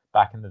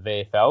back in the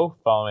VFL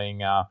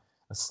following a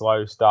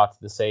slow start to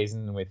the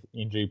season with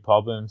injury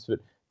problems. But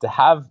to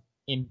have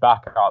in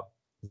backup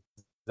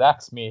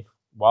Zach Smith,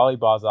 Wally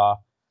Buzzer,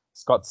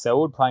 Scott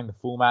Selwood playing the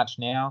full match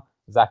now,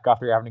 Zach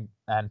Guthrie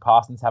and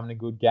Parsons having a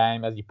good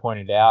game, as you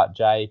pointed out,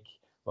 Jake.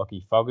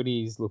 Lockie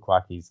Fogarty's look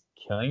like he's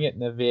killing it in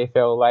the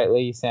VFL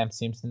lately. Sam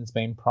Simpson's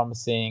been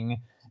promising.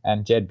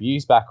 And Jed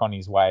Hughes back on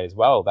his way as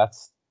well.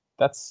 That's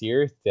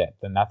serious depth,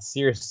 and that's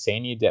serious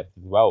senior depth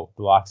as well.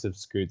 The likes of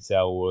Scoot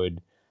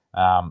Selwood,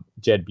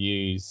 Jed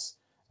Hughes,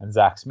 and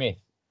Zach Smith.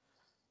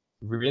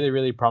 Really,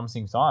 really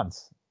promising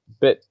signs.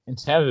 But in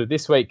terms of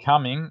this week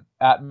coming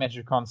at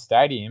Metricon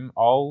Stadium,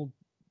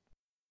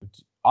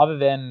 other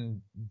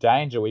than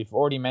danger, we've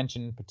already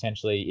mentioned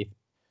potentially,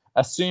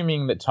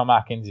 assuming that Tom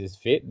Atkins is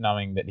fit,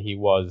 knowing that he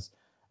was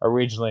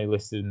originally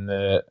listed in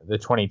the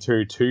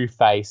 22 to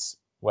face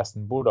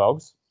Western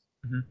Bulldogs.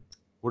 Mm-hmm.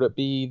 Would it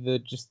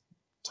be just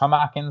Tom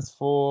Atkins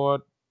for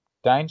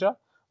danger,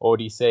 or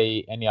do you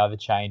see any other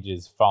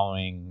changes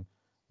following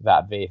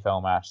that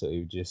VFL match that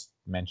we just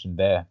mentioned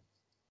there?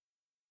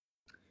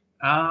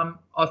 I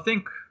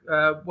think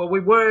we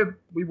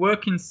were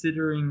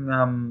considering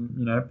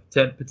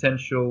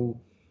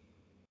potential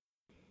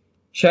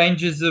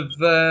changes of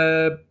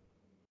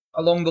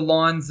along the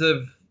lines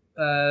of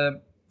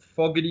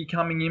Fogarty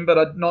coming in, but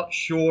I'm not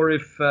sure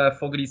if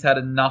Fogarty's had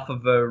enough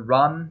of a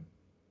run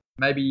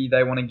maybe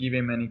they want to give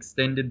him an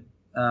extended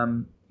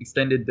run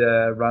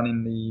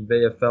in the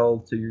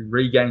VFL to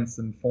regain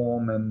some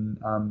form and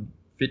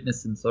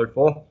fitness and so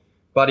forth.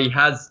 But he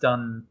has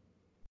done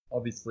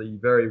obviously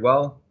very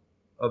well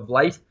of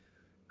late.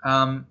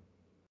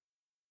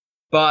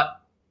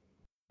 But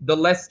the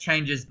less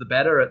changes, the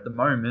better at the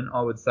moment,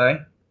 I would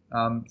say.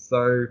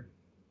 So,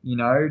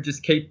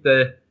 just keep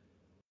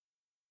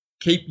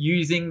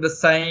using the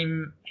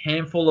same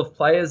handful of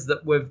players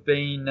that we've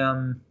been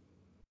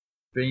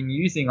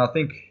using. I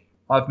think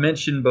I've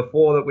mentioned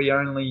before that we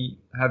only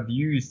have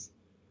used,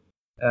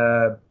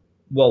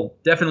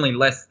 definitely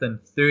less than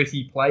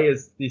 30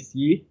 players this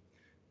year.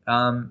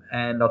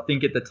 And I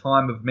think at the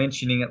time of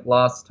mentioning it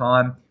last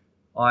time,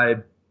 I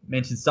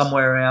mentioned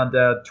somewhere around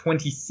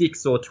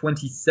 26 or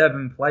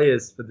 27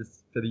 players for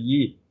the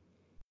year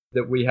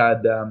that we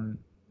had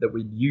that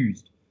we'd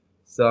used.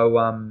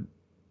 So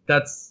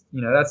that's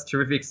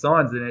terrific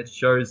signs, and it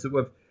shows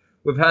that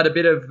we've had a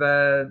bit of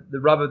the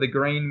rub of the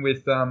green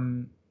with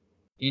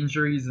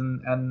injuries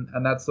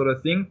and that sort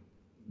of thing.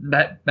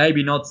 That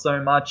maybe not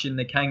so much in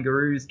the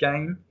Kangaroos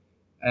game,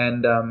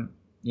 and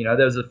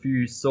there's a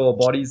few sore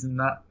bodies in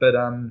that, but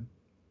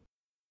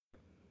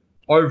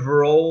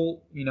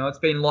overall, it's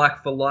been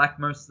like for like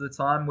most of the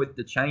time with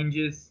the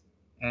changes,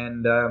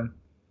 and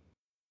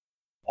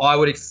I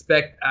would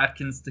expect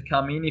Atkins to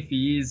come in if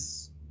he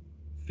is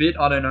fit.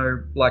 I don't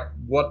know, like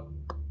what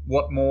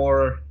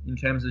more in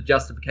terms of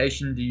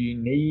justification do you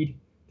need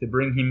to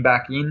bring him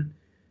back in?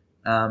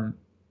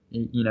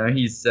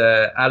 He's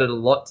added a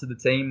lot to the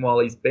team while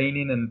he's been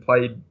in and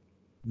played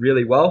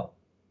really well,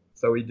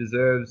 so he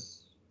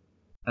deserves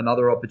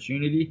another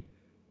opportunity.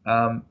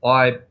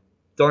 I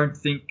don't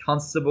think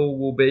Constable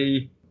will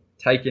be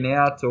taken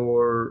out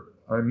or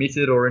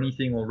omitted or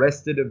anything, or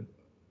rested, of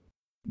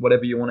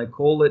whatever you want to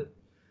call it,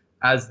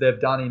 as they've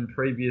done in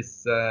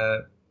previous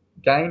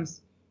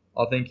games.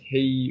 I think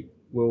he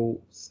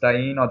will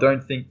stay in. I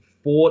don't think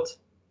Fort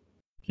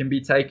can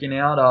be taken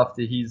out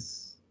after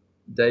his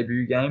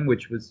debut game,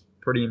 which was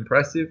pretty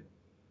impressive.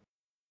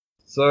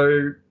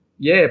 So,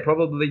 yeah,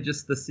 probably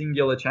just the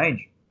singular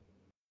change.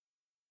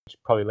 Which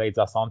probably leads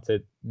us on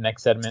to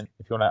next segment.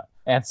 If you want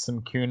to answer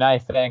some Q&A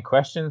fan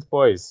questions,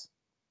 boys.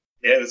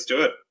 Yeah, let's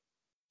do it.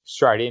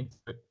 Straight in.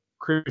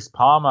 Chris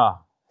Palmer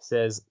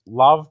says,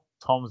 love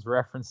Tom's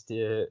reference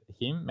to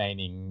him,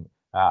 meaning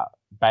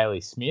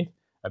Bailey Smith,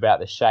 about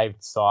the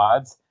shaved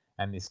sides,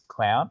 and this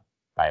clown,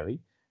 Bailey,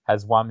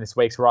 has won this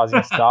week's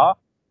Rising Star.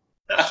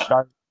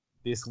 Show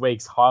this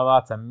week's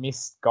highlights: a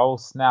missed goal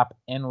snap,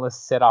 endless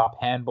set-up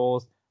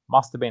handballs.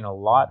 Must have been a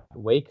light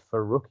week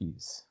for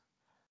rookies.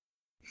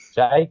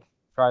 Jake,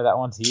 throw that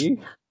one to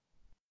you.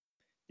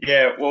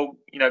 Yeah, well,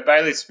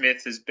 Bailey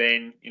Smith has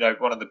been,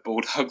 one of the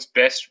Bulldogs'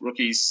 best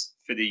rookies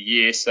for the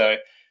year. So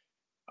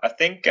I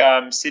think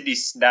Sydney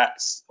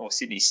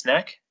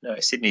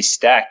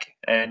Stack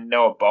and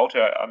Noah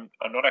Bolter. I'm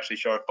not actually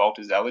sure if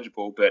Bolter's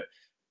eligible, but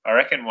I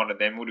reckon one of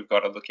them would have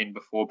got a look in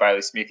before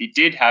Bailey Smith. He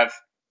did have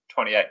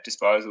 28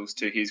 disposals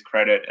to his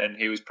credit, and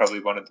he was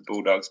probably one of the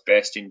Bulldogs'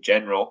 best in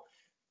general.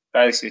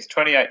 Bailey Smith,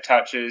 28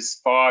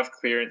 touches, 5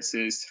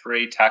 clearances,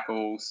 3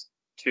 tackles,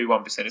 2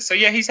 1%ers. So,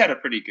 yeah, he's had a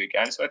pretty good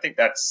game. So I think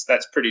that's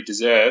pretty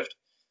deserved.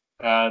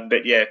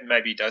 But, yeah,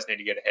 maybe he does need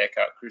to get a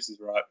haircut. Chris is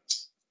right.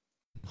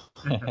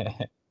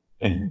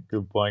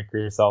 Good point,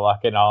 Chris. I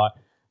like it.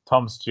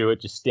 Tom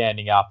Stewart just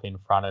standing up in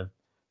front of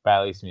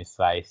Bailey Smith's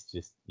face.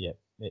 Just, yeah,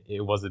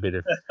 it was a bit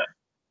of,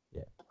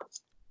 yeah.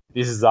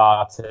 This is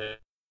RTF.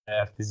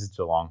 This is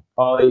Geelong.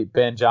 Ollie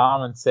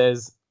Benjamin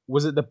says,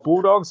 was it the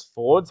Bulldogs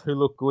forwards who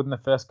looked good in the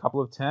first couple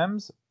of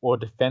terms, or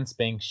defence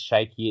being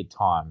shaky at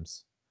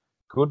times?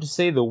 Good to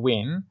see the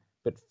win,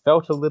 but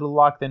felt a little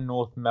like the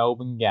North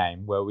Melbourne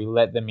game where we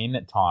let them in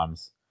at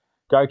times.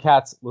 Go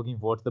Cats, looking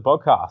forward to the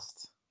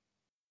podcast.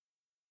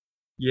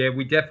 Yeah,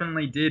 we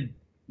definitely did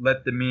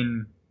let them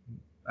in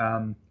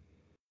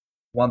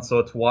once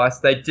or twice.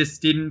 They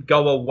just didn't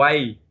go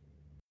away,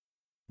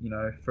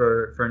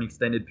 for an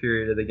extended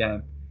period of the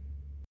game.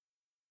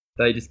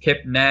 They just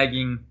kept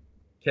nagging,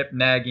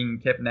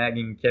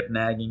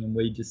 and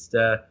we just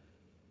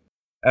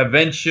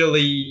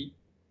eventually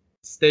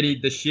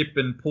steadied the ship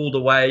and pulled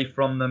away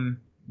from them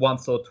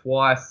once or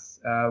twice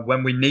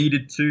when we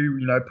needed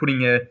to,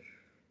 putting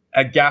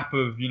a gap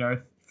of,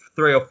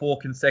 3 or 4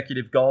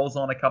 consecutive goals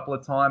on a couple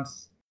of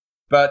times.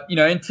 But,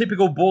 in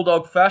typical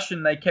Bulldog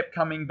fashion, they kept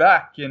coming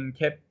back and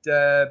kept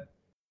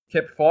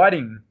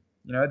fighting.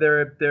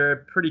 They're a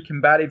pretty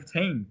combative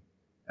team.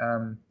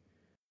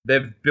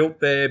 They've built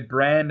their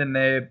brand and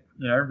their,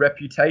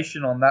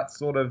 reputation on that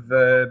sort of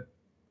a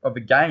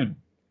game.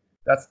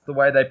 That's the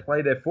way they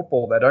play their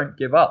football. They don't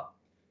give up.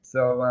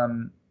 So,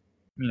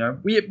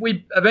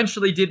 we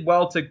eventually did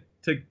well to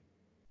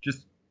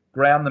just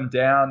ground them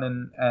down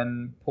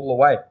and pull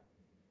away.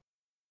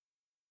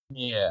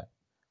 Yeah.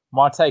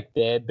 My take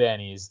there, Ben,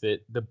 is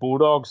that the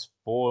Bulldogs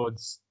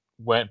forwards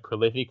weren't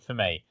prolific for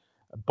me.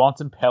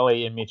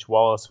 Bontempelli and Mitch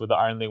Wallace were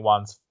the only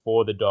ones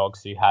for the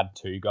Dogs who had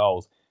 2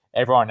 goals.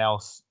 Everyone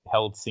else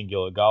held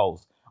singular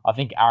goals. I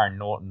think Aaron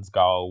Norton's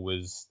goal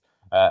was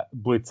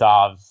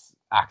Blitzar's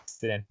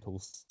accidental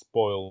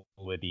spoil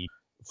that he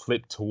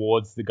flipped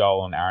towards the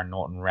goal and Aaron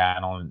Norton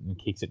ran on and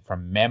kicks it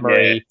from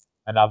memory. Yeah.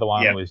 Another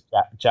one Yeah. was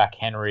Jack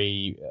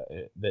Henry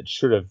that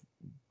should have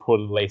put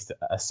at least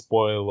a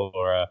spoil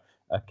or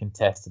a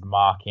contested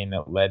mark in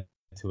that led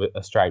to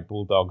a straight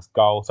Bulldogs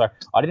goal. So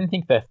I didn't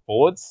think their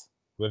forwards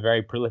were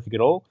very prolific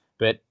at all,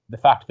 but the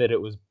fact that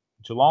it was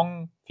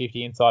Geelong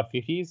 50 inside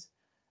 50s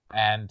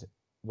and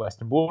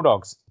Western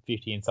Bulldogs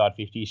 50 inside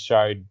 50s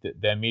showed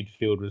that their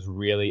midfield was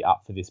really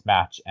up for this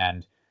match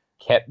and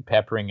kept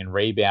peppering and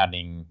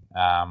rebounding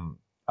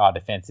our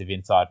defensive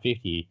inside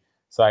 50.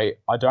 So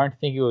I don't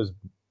think it was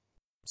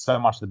so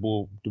much the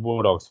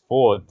Bulldogs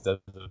forwards as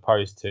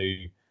opposed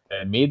to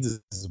their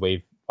mids, as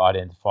we've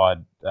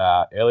identified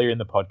earlier in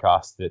the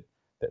podcast, that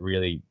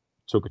really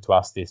took it to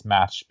us this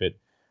match. But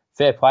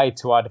fair play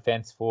to our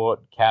defence for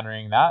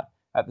countering that.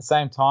 At the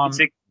same time,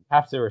 you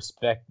have to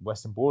respect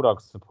Western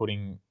Bulldogs for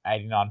putting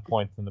 89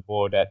 points on the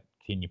board at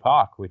Kardinia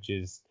Park, which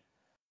is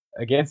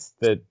against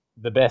the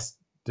best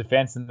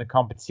defence in the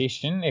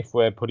competition. If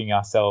we're putting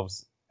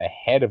ourselves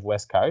ahead of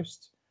West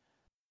Coast,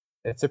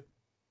 it's a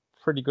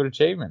pretty good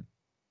achievement.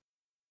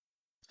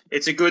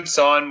 It's a good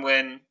sign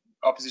when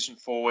opposition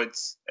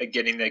forwards are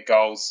getting their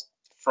goals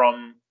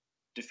from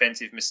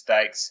defensive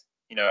mistakes,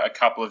 a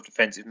couple of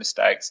defensive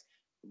mistakes,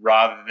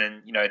 rather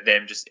than,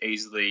 them just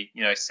easily,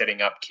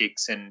 setting up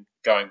kicks and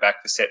going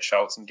back for set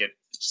shots and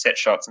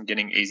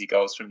getting easy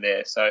goals from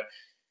there. So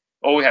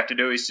all we have to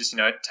do is just,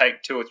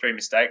 take 2 or 3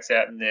 mistakes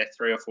out and they're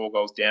 3 or 4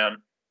 goals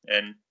down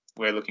and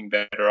we're looking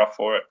better off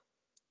for it.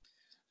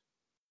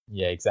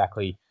 Yeah,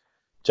 exactly.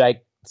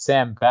 Jake,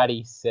 Sam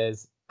Batty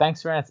says,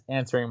 thanks for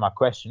answering my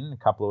question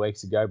a couple of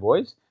weeks ago,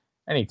 boys.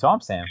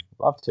 Anytime, Sam.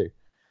 Love to.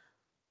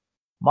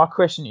 My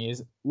question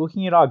is,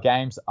 looking at our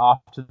games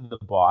after the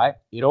bye,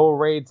 it all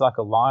reads like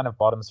a line of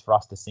bottoms for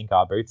us to sink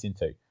our boots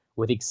into,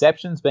 with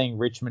exceptions being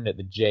Richmond at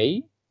the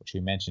G, which we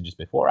mentioned just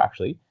before,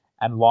 actually,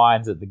 and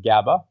Lions at the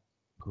Gabba.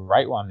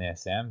 Great one there,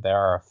 Sam. They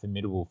are a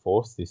formidable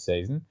force this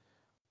season.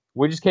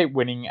 We just keep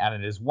winning, and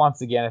it is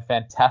once again a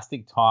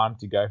fantastic time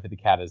to go for the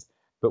Catters.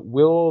 But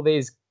will all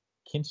these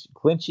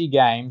clinchy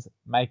games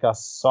make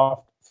us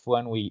soft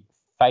when we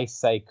face,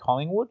 say,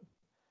 Collingwood?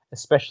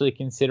 Especially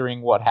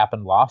considering what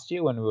happened last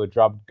year when we were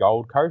drubbed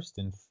Gold Coast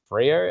and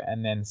Freo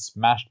and then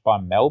smashed by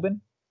Melbourne.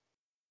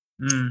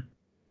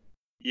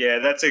 Yeah,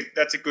 that's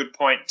a good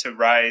point to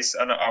raise.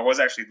 And I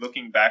was actually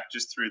looking back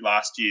just through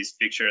last year's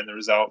fixture and the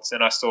results,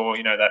 and I saw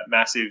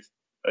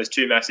those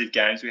 2 massive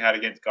games we had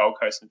against Gold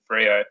Coast and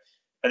Freo,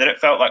 and then it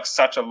felt like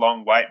such a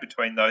long wait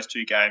between those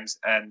 2 games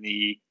and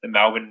the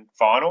Melbourne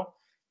final.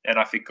 And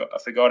I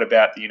forgot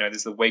about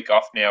there's the week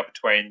off now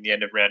between the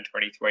end of round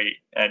 23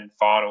 and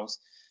finals.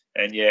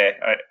 And yeah,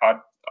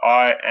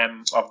 I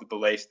am of the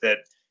belief that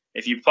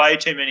if you play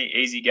too many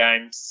easy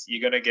games,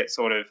 you're going to get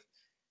sort of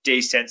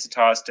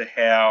desensitized to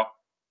how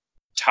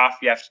tough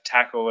you have to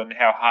tackle and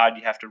how hard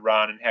you have to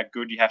run and how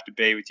good you have to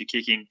be with your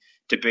kicking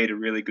to beat a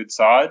really good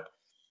side.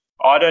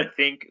 I don't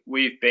think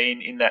we've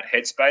been in that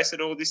headspace at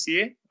all this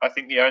year. I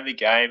think the only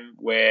game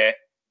where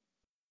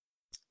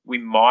we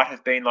might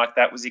have been like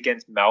that was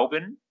against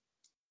Melbourne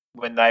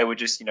when they were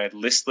just,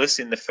 listless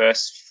in the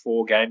first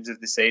 4 games of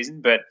the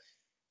season. But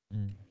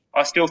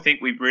I still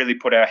think we really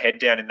put our head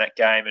down in that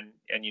game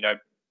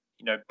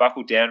and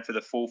buckled down for the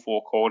full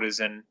 4 quarters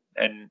and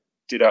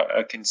did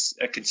a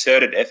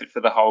concerted effort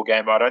for the whole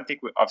game. I don't think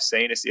I've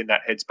seen us in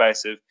that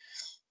headspace of,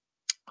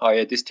 oh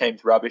yeah, this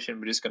team's rubbish and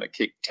we're just going to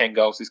kick 10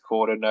 goals this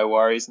quarter, no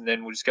worries, and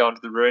then we'll just go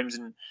into the rooms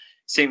and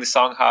sing the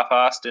song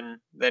half-assed and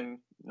then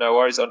no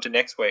worries on to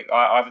next week.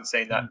 I haven't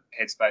seen that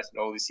headspace at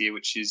all this year,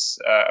 which is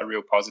a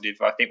real positive.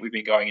 I think we've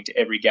been going into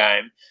every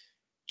game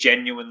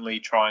genuinely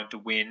trying to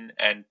win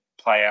and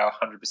play our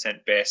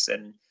 100% best.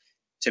 And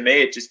to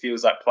me, it just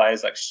feels like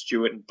players like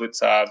Stewart and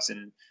Blitzarves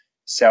and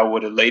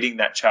Selwood are leading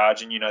that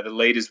charge. And, the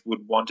leaders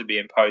would want to be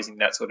imposing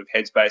that sort of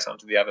headspace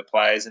onto the other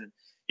players. And,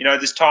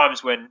 there's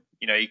times when,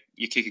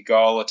 you kick a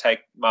goal or take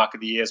mark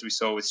of the year, as we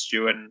saw with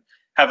Stewart, and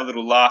have a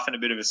little laugh and a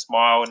bit of a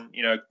smile.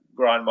 And,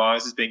 Brian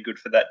Myers has been good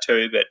for that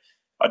too. But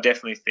I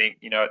definitely think,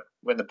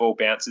 when the ball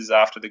bounces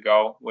after the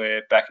goal,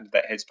 we're back into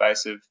that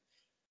headspace of,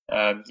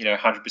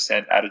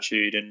 100%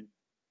 attitude and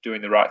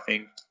doing the right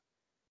thing.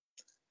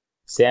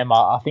 Sam,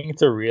 I think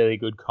it's a really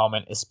good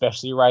comment,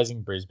 especially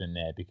raising Brisbane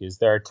there, because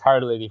they're a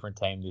totally different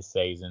team this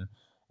season,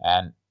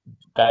 and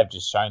they've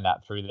just shown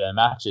that through their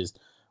matches.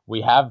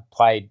 We have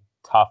played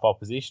tough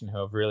opposition who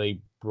have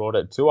really brought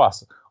it to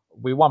us.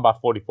 We won by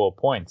 44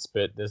 points,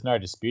 but there's no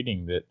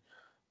disputing that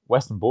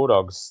Western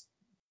Bulldogs,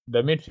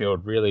 the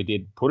midfield really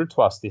did put it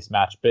to us this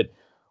match. But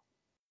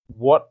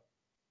what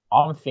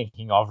I'm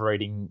thinking of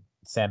reading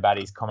Sam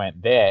Batty's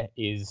comment there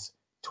is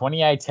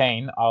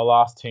 2018, our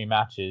last 2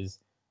 matches,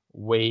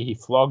 we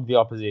flogged the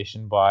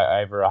opposition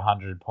by over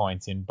 100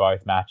 points in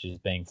both matches,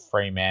 being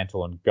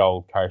Fremantle and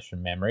Gold Coast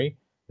from memory.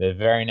 The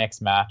very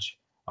next match,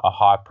 a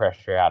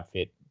high-pressure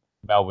outfit,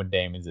 Melbourne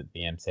Demons at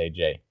the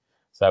MCG.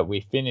 So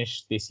we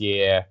finished this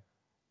year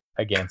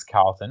against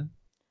Carlton.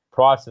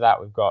 Prior to that,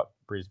 we've got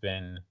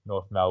Brisbane,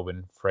 North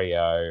Melbourne,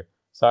 Freo,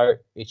 So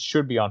it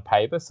should be on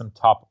paper some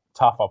tough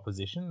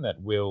opposition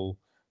that will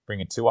bring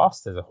it to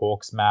us. There's a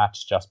Hawks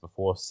match just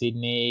before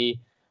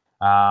Sydney.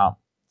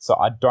 So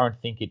I don't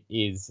think it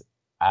is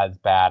as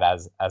bad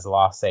as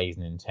last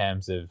season in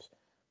terms of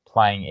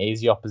playing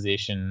easy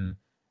opposition,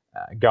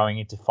 going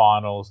into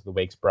finals, the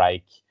week's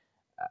break,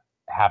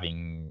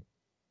 having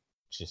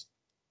just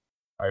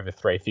over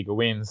 3-figure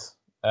wins,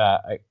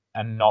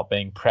 and not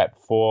being prepped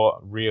for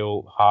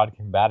real hard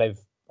combative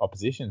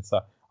opposition. So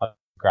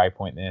great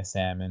point there,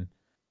 Sam. And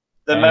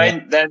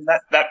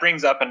that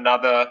brings up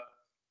another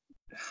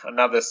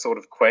sort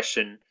of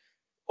question.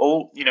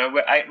 We're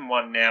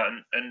 8-1 now,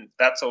 and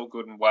that's all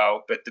good and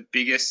well. But the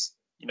biggest,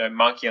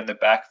 monkey on the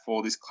back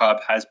for this club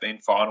has been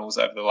finals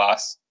over the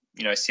last,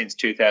 since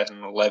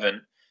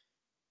 2011.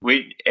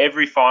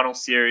 Every final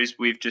series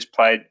we've just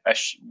played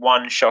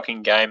one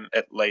shocking game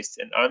at least,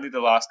 and only the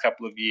last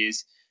couple of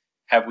years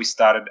have we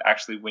started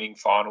actually winning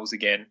finals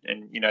again.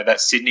 And that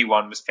Sydney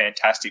one was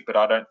fantastic, but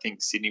I don't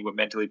think Sydney were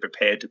mentally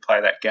prepared to play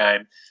that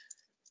game.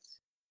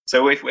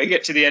 So if we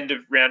get to the end of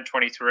round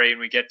 23 and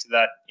we get to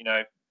that,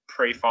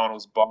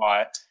 pre-finals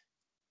bye,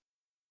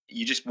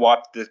 you just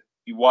wipe the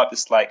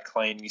slate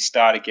clean. You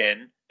start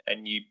again,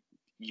 and you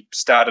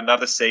start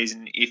another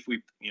season if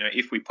we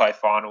play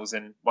finals,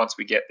 and once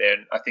we get there.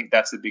 And I think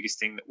that's the biggest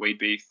thing that we'd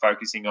be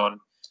focusing on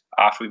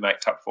after we make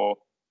top four.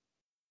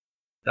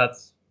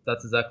 That's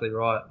exactly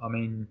right. I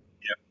mean,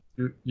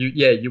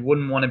 you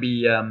wouldn't want to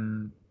be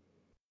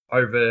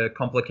over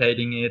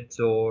complicating it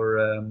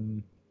or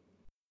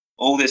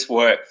all this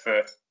work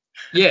for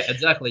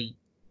exactly,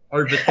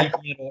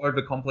 overthinking it or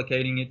over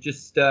complicating it.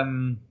 Just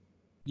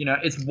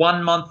it's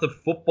 1 month of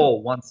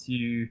football once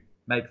you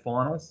make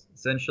finals,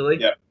 essentially.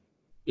 Yeah.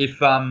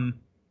 If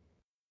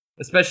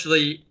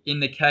especially in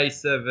the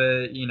case of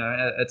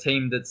a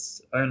team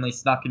that's only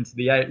snuck into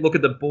the 8. Look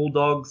at the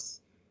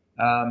Bulldogs,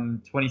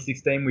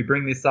 2016. We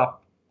bring this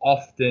up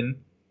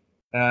often.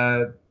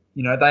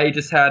 They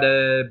just had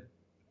a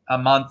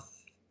month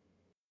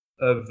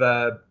of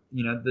the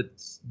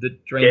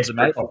dreams are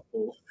made of.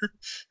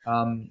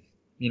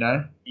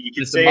 You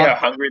can see how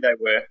hungry they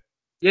were.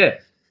 Yeah,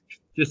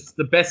 just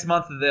the best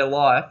month of their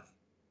life,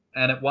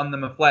 and it won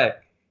them a flag.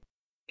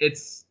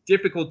 It's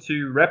difficult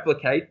to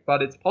replicate,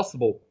 but it's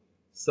possible.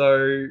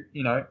 So,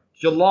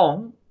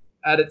 Geelong,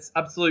 at its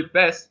absolute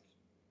best,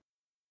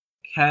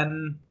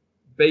 can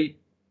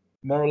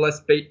more or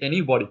less beat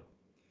anybody.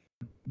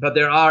 But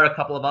there are a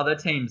couple of other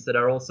teams that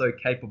are also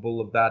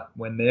capable of that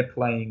when they're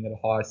playing at a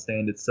high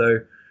standard. So,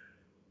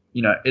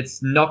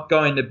 it's not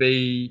going to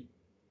be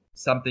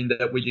something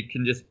that we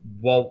can just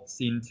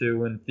waltz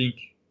into and think,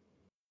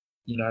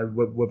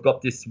 we've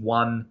got this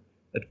one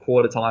at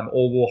quarter time,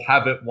 or we'll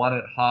have it one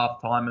at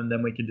half time, and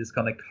then we can just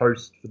kind of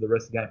coast for the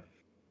rest of the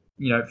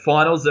game.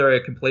 Finals are a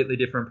completely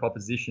different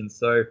proposition.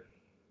 So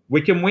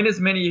we can win as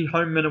many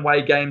home and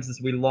away games as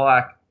we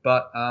like,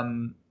 but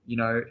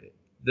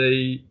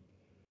the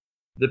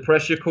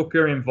pressure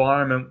cooker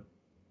environment,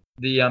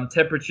 the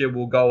temperature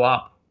will go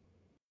up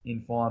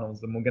in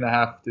finals, and we're going to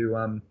have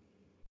to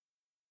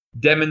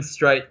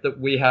demonstrate that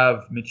we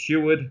have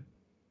matured.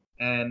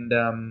 And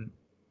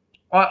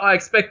I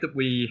expect that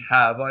we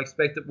have. I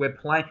expect that we're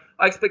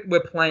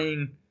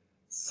playing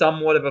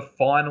somewhat of a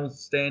final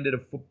standard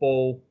of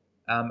football,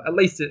 at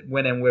least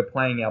when we're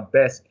playing our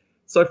best.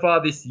 So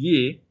far this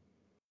year,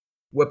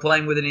 we're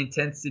playing with an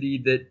intensity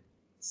that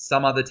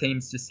some other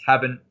teams just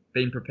haven't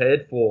been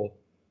prepared for,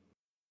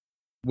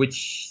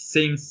 which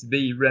seems to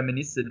be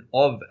reminiscent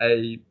of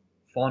a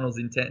finals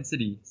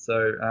intensity.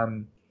 So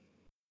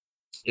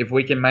if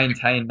we can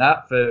maintain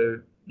that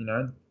for,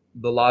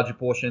 the larger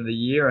portion of the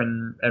year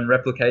and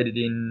replicate it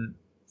in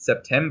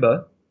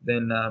September,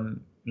 then,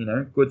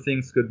 good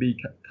things could be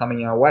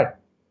coming our way.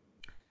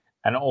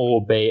 And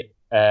albeit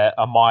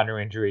a minor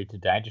injury to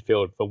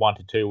Dangerfield for 1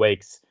 to 2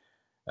 weeks,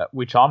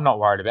 which I'm not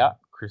worried about.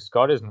 Chris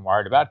Scott isn't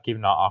worried about,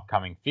 given our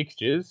upcoming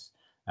fixtures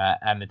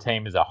and the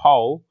team as a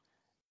whole.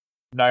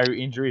 No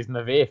injuries in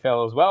the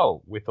VFL as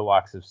well, with the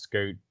likes of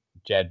Scoot,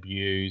 Jed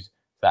Hughes,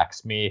 Zach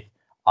Smith,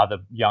 other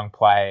young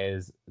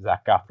players,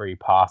 Zach Guthrie,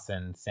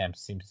 Parson, Sam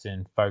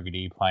Simpson,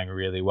 Fogarty playing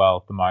really well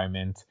at the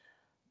moment.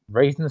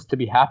 Reasons to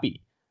be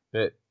happy.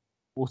 But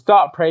we'll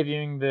start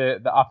previewing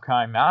the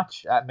upcoming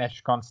match at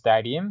Metricon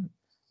Stadium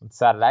on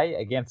Saturday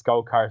against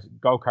Gold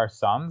Coast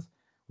Suns.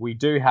 We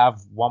do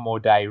have one more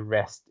day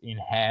rest in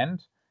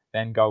hand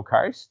than Gold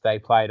Coast. They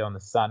played on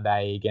the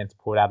Sunday against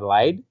Port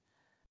Adelaide.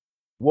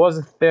 Was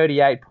a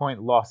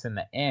 38-point loss in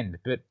the end,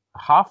 but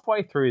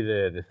halfway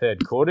through the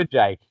third quarter,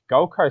 Jake,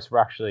 Gold Coast were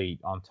actually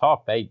on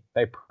top. They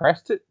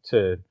pressed it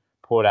to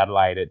Port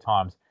Adelaide at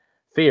times.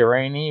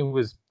 Fiorini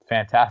was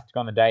fantastic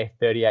on the day,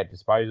 38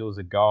 disposals,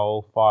 a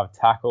goal, 5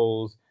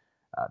 tackles.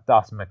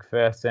 Dustin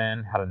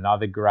McPherson had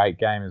another great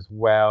game as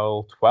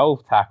well,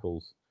 12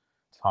 tackles,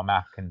 Tom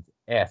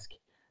Atkins-esque.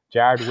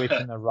 Jared Witts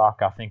in the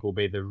ruck, I think, will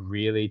be the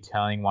really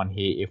telling one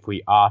here if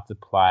we are to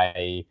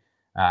play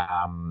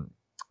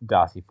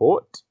Darcy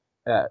Fort.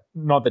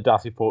 Not that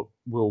Darcy Fort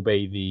will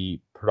be the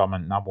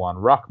predominant number one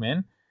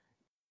ruckman.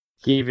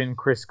 Given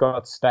Chris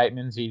Scott's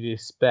statements, you'd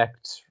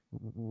expect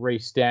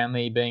Reece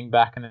Stanley being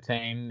back in the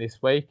team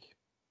this week?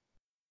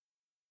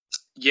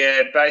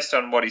 Yeah, based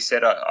on what he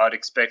said, I'd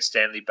expect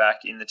Stanley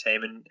back in the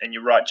team, and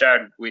you're right.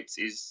 Jared Witts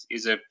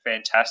is a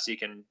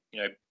fantastic and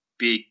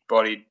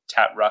big-bodied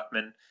tap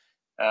ruckman.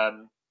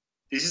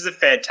 This is a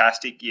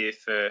fantastic year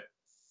for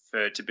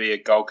to be a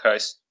Gold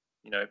Coast,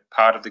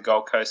 part of the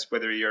Gold Coast.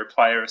 Whether you're a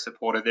player or a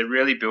supporter, they're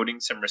really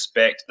building some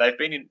respect. They've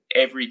been in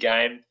every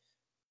game,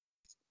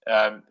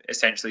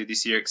 essentially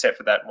this year, except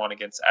for that one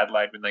against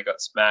Adelaide when they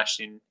got smashed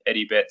in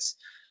Eddie Betts'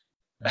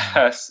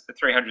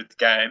 300th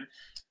game.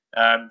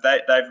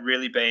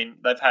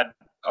 They've had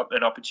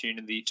an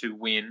opportunity to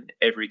win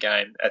every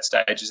game at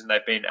stages, and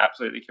they've been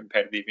absolutely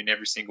competitive in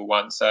every single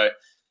one. So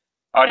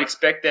I'd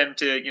expect them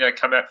to,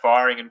 come out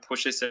firing and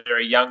push us. They're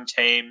a young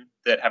team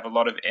that have a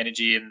lot of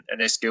energy, and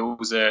their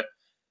skills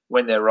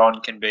when they're on,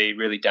 can be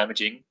really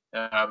damaging.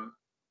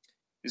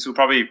 This will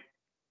probably,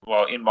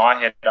 in my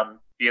head, I'm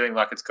feeling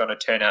like it's going to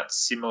turn out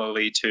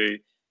similarly to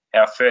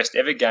our first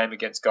ever game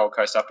against Gold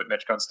Coast up at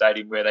Metricon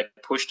Stadium, where they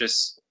pushed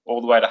us all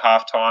the way to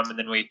halftime, and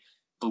then we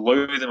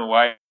blew them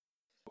away.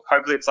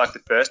 Hopefully it's like the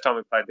first time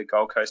we played the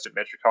Gold Coast at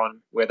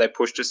Metricon, where they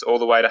pushed us all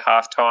the way to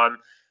halftime,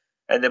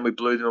 and then we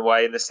blew them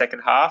away in the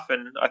second half.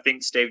 And I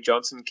think Steve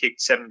Johnson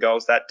kicked 7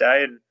 goals that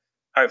day, and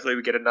hopefully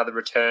we get another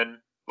return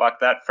like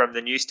that from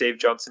the new Steve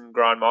Johnson,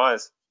 Brian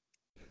Myers.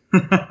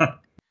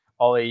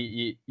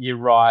 Ollie, you're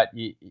right.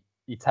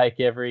 You take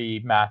every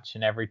match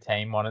and every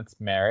team on its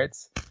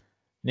merits.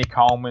 Nick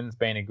Coleman's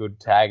been a good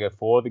tagger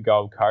for the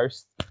Gold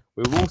Coast.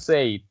 We will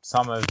see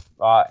some of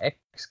our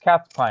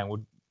ex-Cats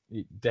playing.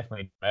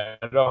 Definitely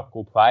Murdoch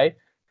will play.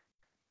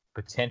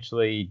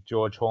 Potentially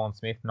George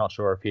Holland-Smith. Not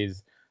sure of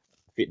his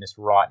fitness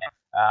right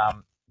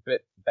now.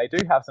 But they do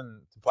have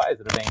some players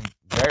that have been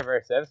very,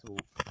 very serviceable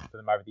for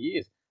them over the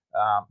years.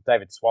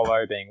 David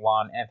Swallow being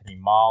one. Anthony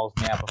Miles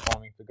now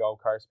performing for Gold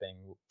Coast,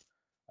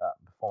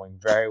 performing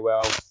very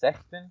well.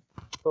 Sexton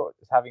thought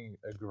was having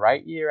a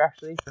great year,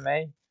 actually, for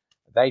me.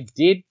 They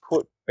did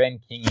put Ben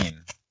King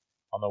in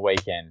on the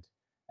weekend,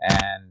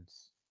 and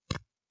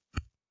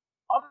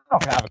I'm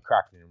not going to have a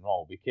crack at him at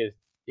all because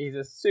he's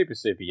a super,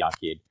 super young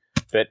kid.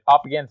 But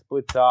up against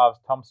Blitzarves,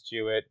 Tom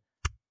Stewart,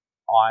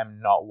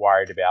 I'm not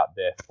worried about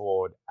their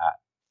forward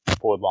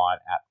line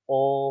at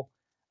all.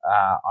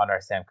 I know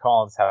Sam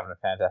Collins having a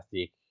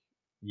fantastic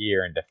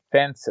year in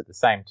defence. At the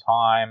same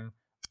time,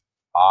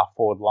 our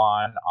forward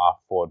line, our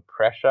forward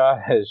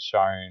pressure has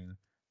shown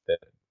that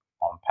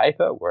on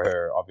paper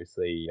we're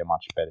obviously a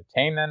much better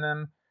team than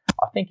them.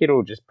 I think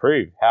it'll just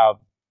prove how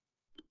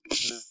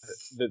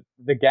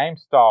the game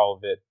style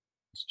that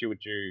Stuart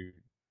Dew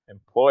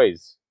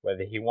employs,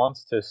 whether he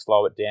wants to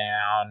slow it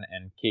down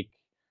and kick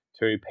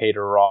to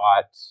Peter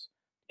Wright,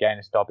 gain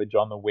a stoppage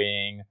on the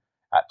wing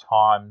at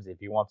times, if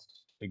he wants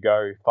to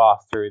go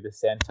fast through the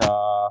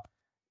centre,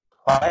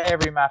 play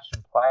every match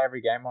and play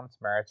every game on its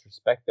merits,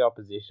 respect the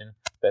opposition.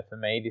 But for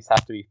me, this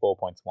has to be 4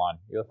 points won.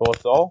 Your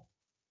thoughts, all?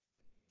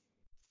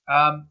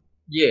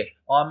 Yeah,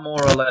 I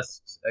more or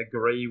less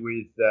agree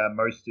with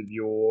most of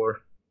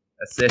your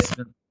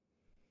assessment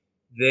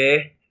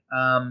there.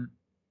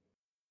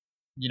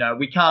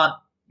 We can't,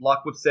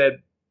 like we've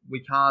said,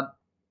 we can't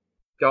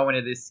go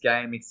into this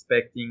game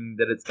expecting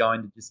that it's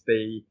going to just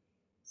be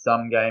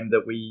some game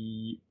that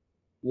we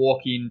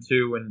walk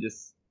into and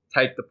just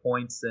take the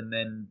points and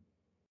then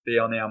be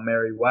on our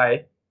merry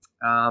way.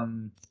 I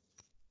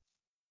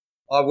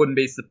wouldn't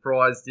be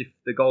surprised if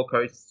the Gold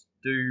Coast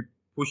do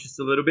push us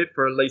a little bit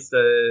for at least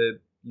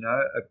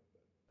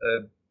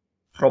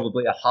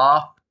probably a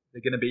half.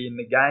 They're going to be in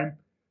the game.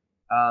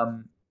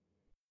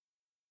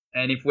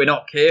 And if we're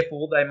not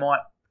careful, they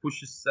might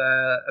push us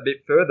a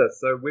bit further.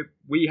 So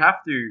we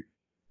have to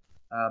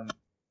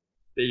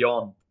be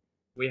on.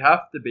 We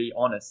have to be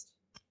honest.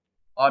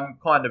 I'm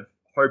kind of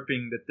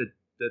hoping that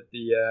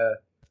the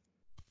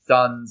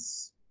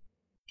Suns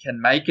can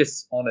make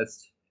us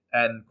honest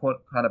and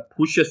kind of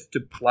push us to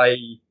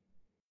play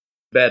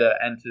better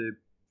and to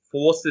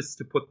force us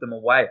to put them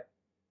away.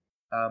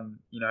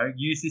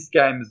 Use this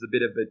game as a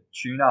bit of a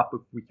tune-up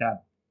if we can.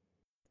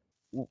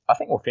 I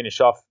think we'll finish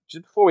off,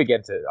 just before we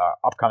get to our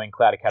upcoming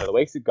Cloud Cat of the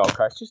Week at Gold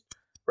Coast, just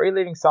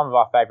reliving some of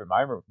our favourite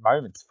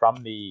moments from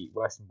the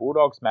Western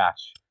Bulldogs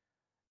match.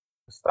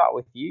 We'll start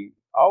with you,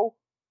 Oh,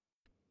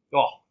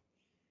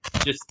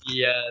 just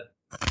the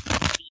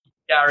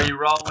Gary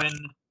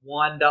Rowan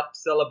wind-up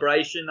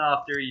celebration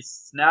after his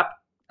snap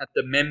at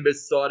the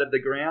members' side of the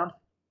ground.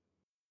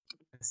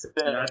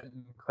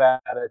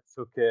 Cloud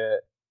took a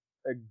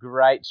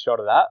great shot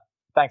of that.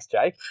 Thanks,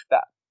 Jake.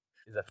 That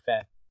is a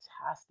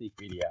fantastic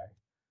video.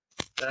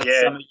 That's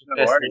no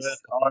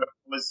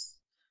worries.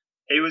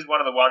 He was one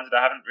of the ones that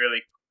I haven't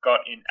really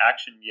got in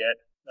action yet.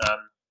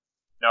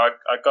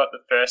 I got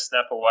the first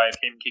snap away of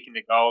him kicking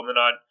the goal, and then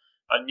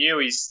I knew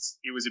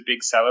he was a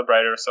big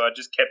celebrator, so I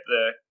just kept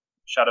the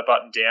shutter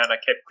button down. I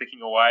kept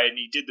clicking away, and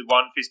he did the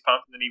one fist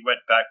pump, and then he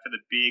went back for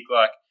the big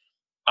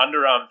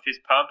underarm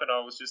fist pump, and I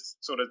was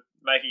just sort of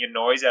making a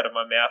noise out of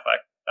my mouth,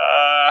 like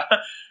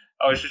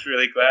I was just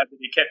really glad that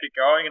he kept it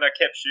going and I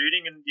kept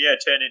shooting and, yeah,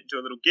 turned it into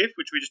a little GIF,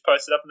 which we just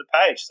posted up on the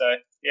page. So,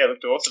 yeah, it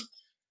looked awesome.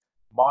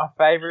 My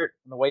favourite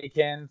on the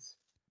weekends,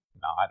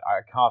 no,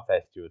 I can't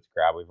say Stuart's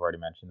crowd. We've already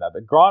mentioned that.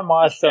 But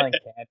Grindmire selling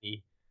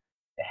candy,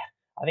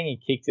 I think he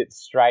kicked it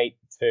straight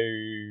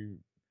to,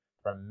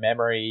 from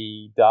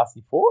memory,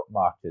 Darcy Fort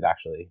marked it,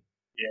 actually.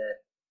 Yeah,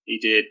 he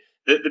did.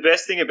 The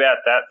best thing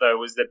about that, though,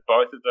 was that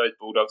both of those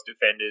Bulldogs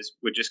defenders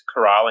were just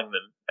corralling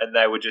them, and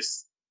they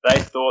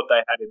thought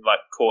they had him, like,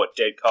 caught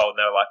dead cold, and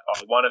they were like,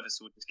 oh, one of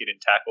us will just get in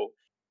tackle.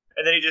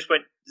 And then he just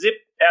went zip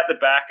out the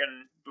back,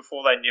 and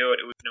before they knew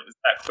it, it was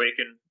that quick,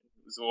 and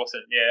it was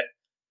awesome, yeah.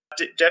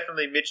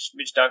 Definitely Mitch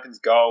Duncan's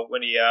goal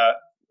when he,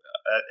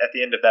 at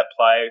the end of that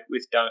play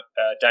with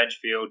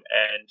Dangerfield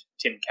and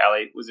Tim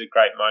Kelly was a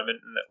great moment,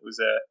 and it was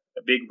a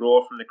big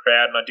roar from the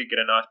crowd, and I did get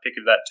a nice pic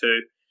of that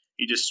too.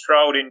 He just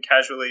strolled in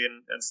casually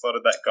and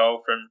slotted that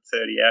goal from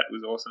 30 out. It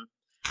was awesome.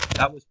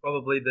 That was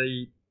probably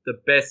the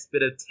best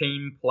bit of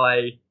team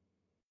play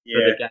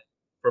for the game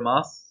from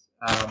us.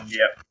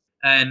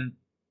 And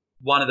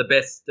one of the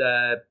best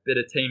bit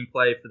of team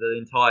play for the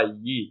entire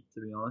year,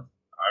 to be honest.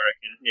 I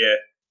reckon, yeah.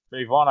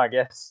 Move on, I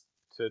guess,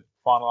 to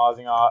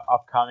finalising our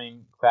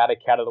upcoming Clouder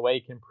Cat of the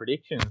Week and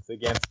predictions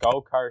against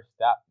Gold Coast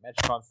at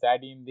Metricon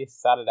Stadium this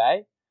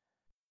Saturday.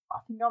 I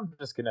think I'm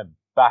just going to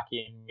back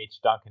in Mitch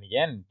Duncan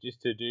again,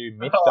 just to do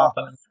Mitch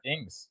Duncan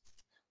things.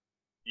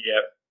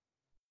 Yep.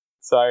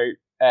 So,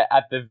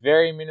 at the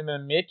very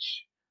minimum,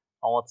 Mitch,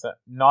 I want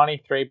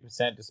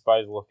 93%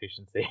 disposal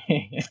efficiency.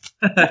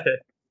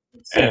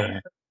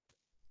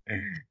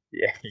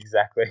 Yeah,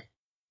 exactly.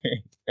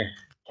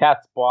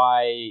 Cats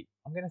by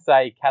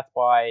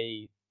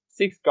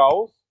 6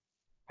 goals.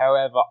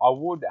 However, I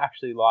would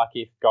actually like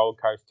if Gold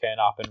Coast turn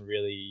up and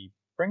really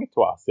bring it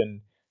to us.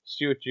 And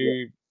Stuart,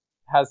 you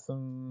has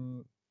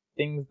some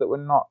things that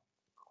we're not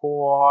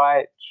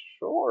quite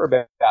sure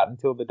about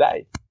until the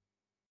day.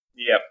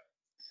 Yep.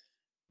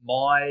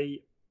 My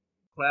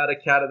Clouder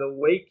Cat of the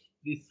Week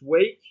this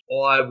week,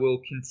 I will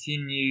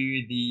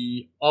continue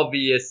the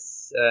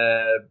obvious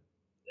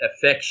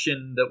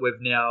affection that we've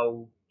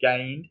now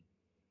gained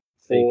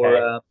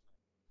for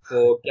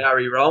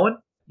Gary Rowan.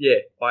 Yeah,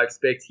 I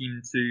expect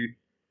him to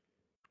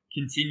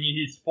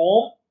continue his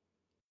form.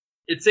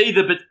 It's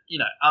either, but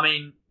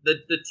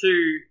the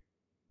two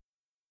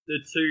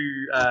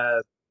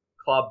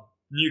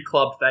new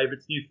club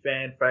favourites, new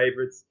fan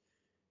favourites,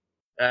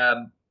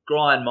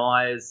 Brian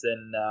Myers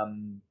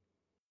and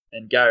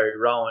Gary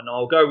Rowan.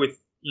 I'll go with,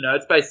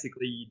 it's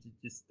basically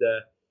just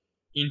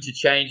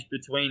interchange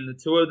between the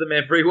two of them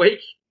every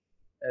week,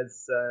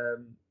 as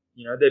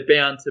they're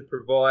bound to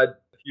provide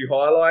a few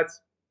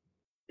highlights.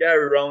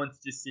 Gary Rowan's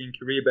just in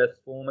career best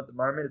form at the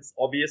moment. It's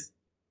obvious.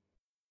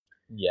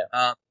 Yeah.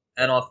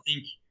 And I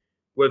think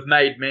we've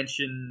made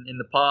mention in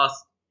the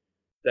past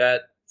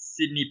that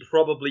Sydney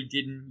probably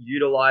didn't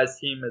utilise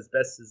him as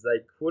best as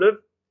they could have.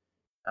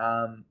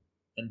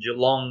 And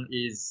Geelong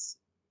is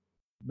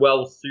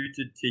well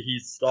suited to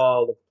his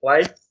style of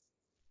play.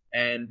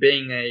 And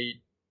being a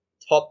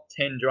top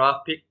 10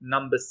 draft pick,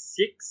 number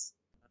 6,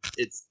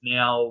 it's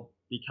now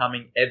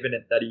becoming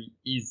evident that he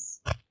is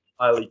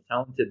highly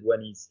talented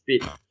when he's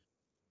fit.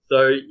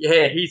 So,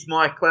 yeah, he's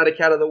my Clouder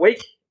Cat of the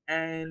Week.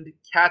 And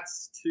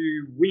Cats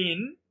to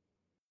win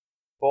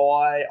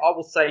by, I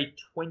will say,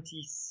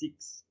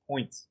 26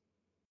 points.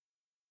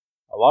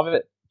 I love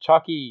it.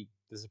 Chucky,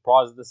 the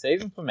surprise of the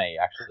season for me,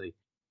 actually.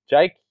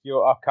 Jake,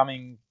 your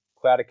upcoming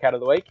Clouder Cat of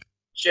the Week?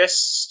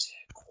 Just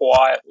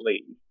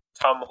quietly,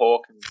 Tom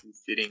Hawkins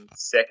is sitting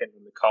second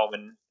in the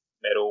Coleman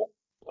medal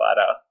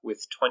ladder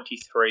with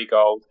 23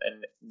 goals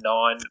and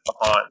 9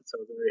 behind. So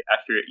a very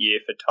accurate year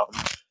for Tom.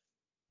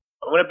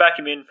 I'm going to back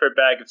him in for a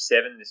bag of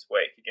 7 this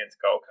week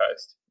against Gold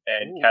Coast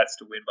and Cats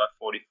to win by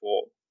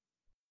 44.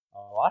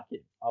 I like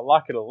it. I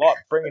like it a lot.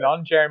 Bring it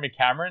on, Jeremy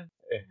Cameron.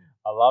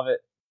 I love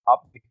it.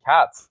 Up the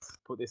Cats.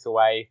 Put this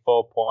away.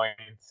 4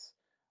 points.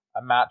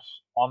 A match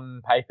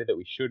on paper that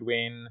we should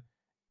win.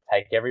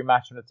 Take every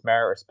match on its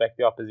merit. Respect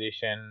the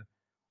opposition.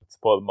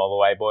 Support them all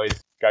the way,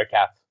 boys. Go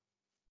Cats.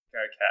 Go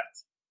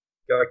Cats.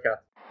 Go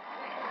Cats.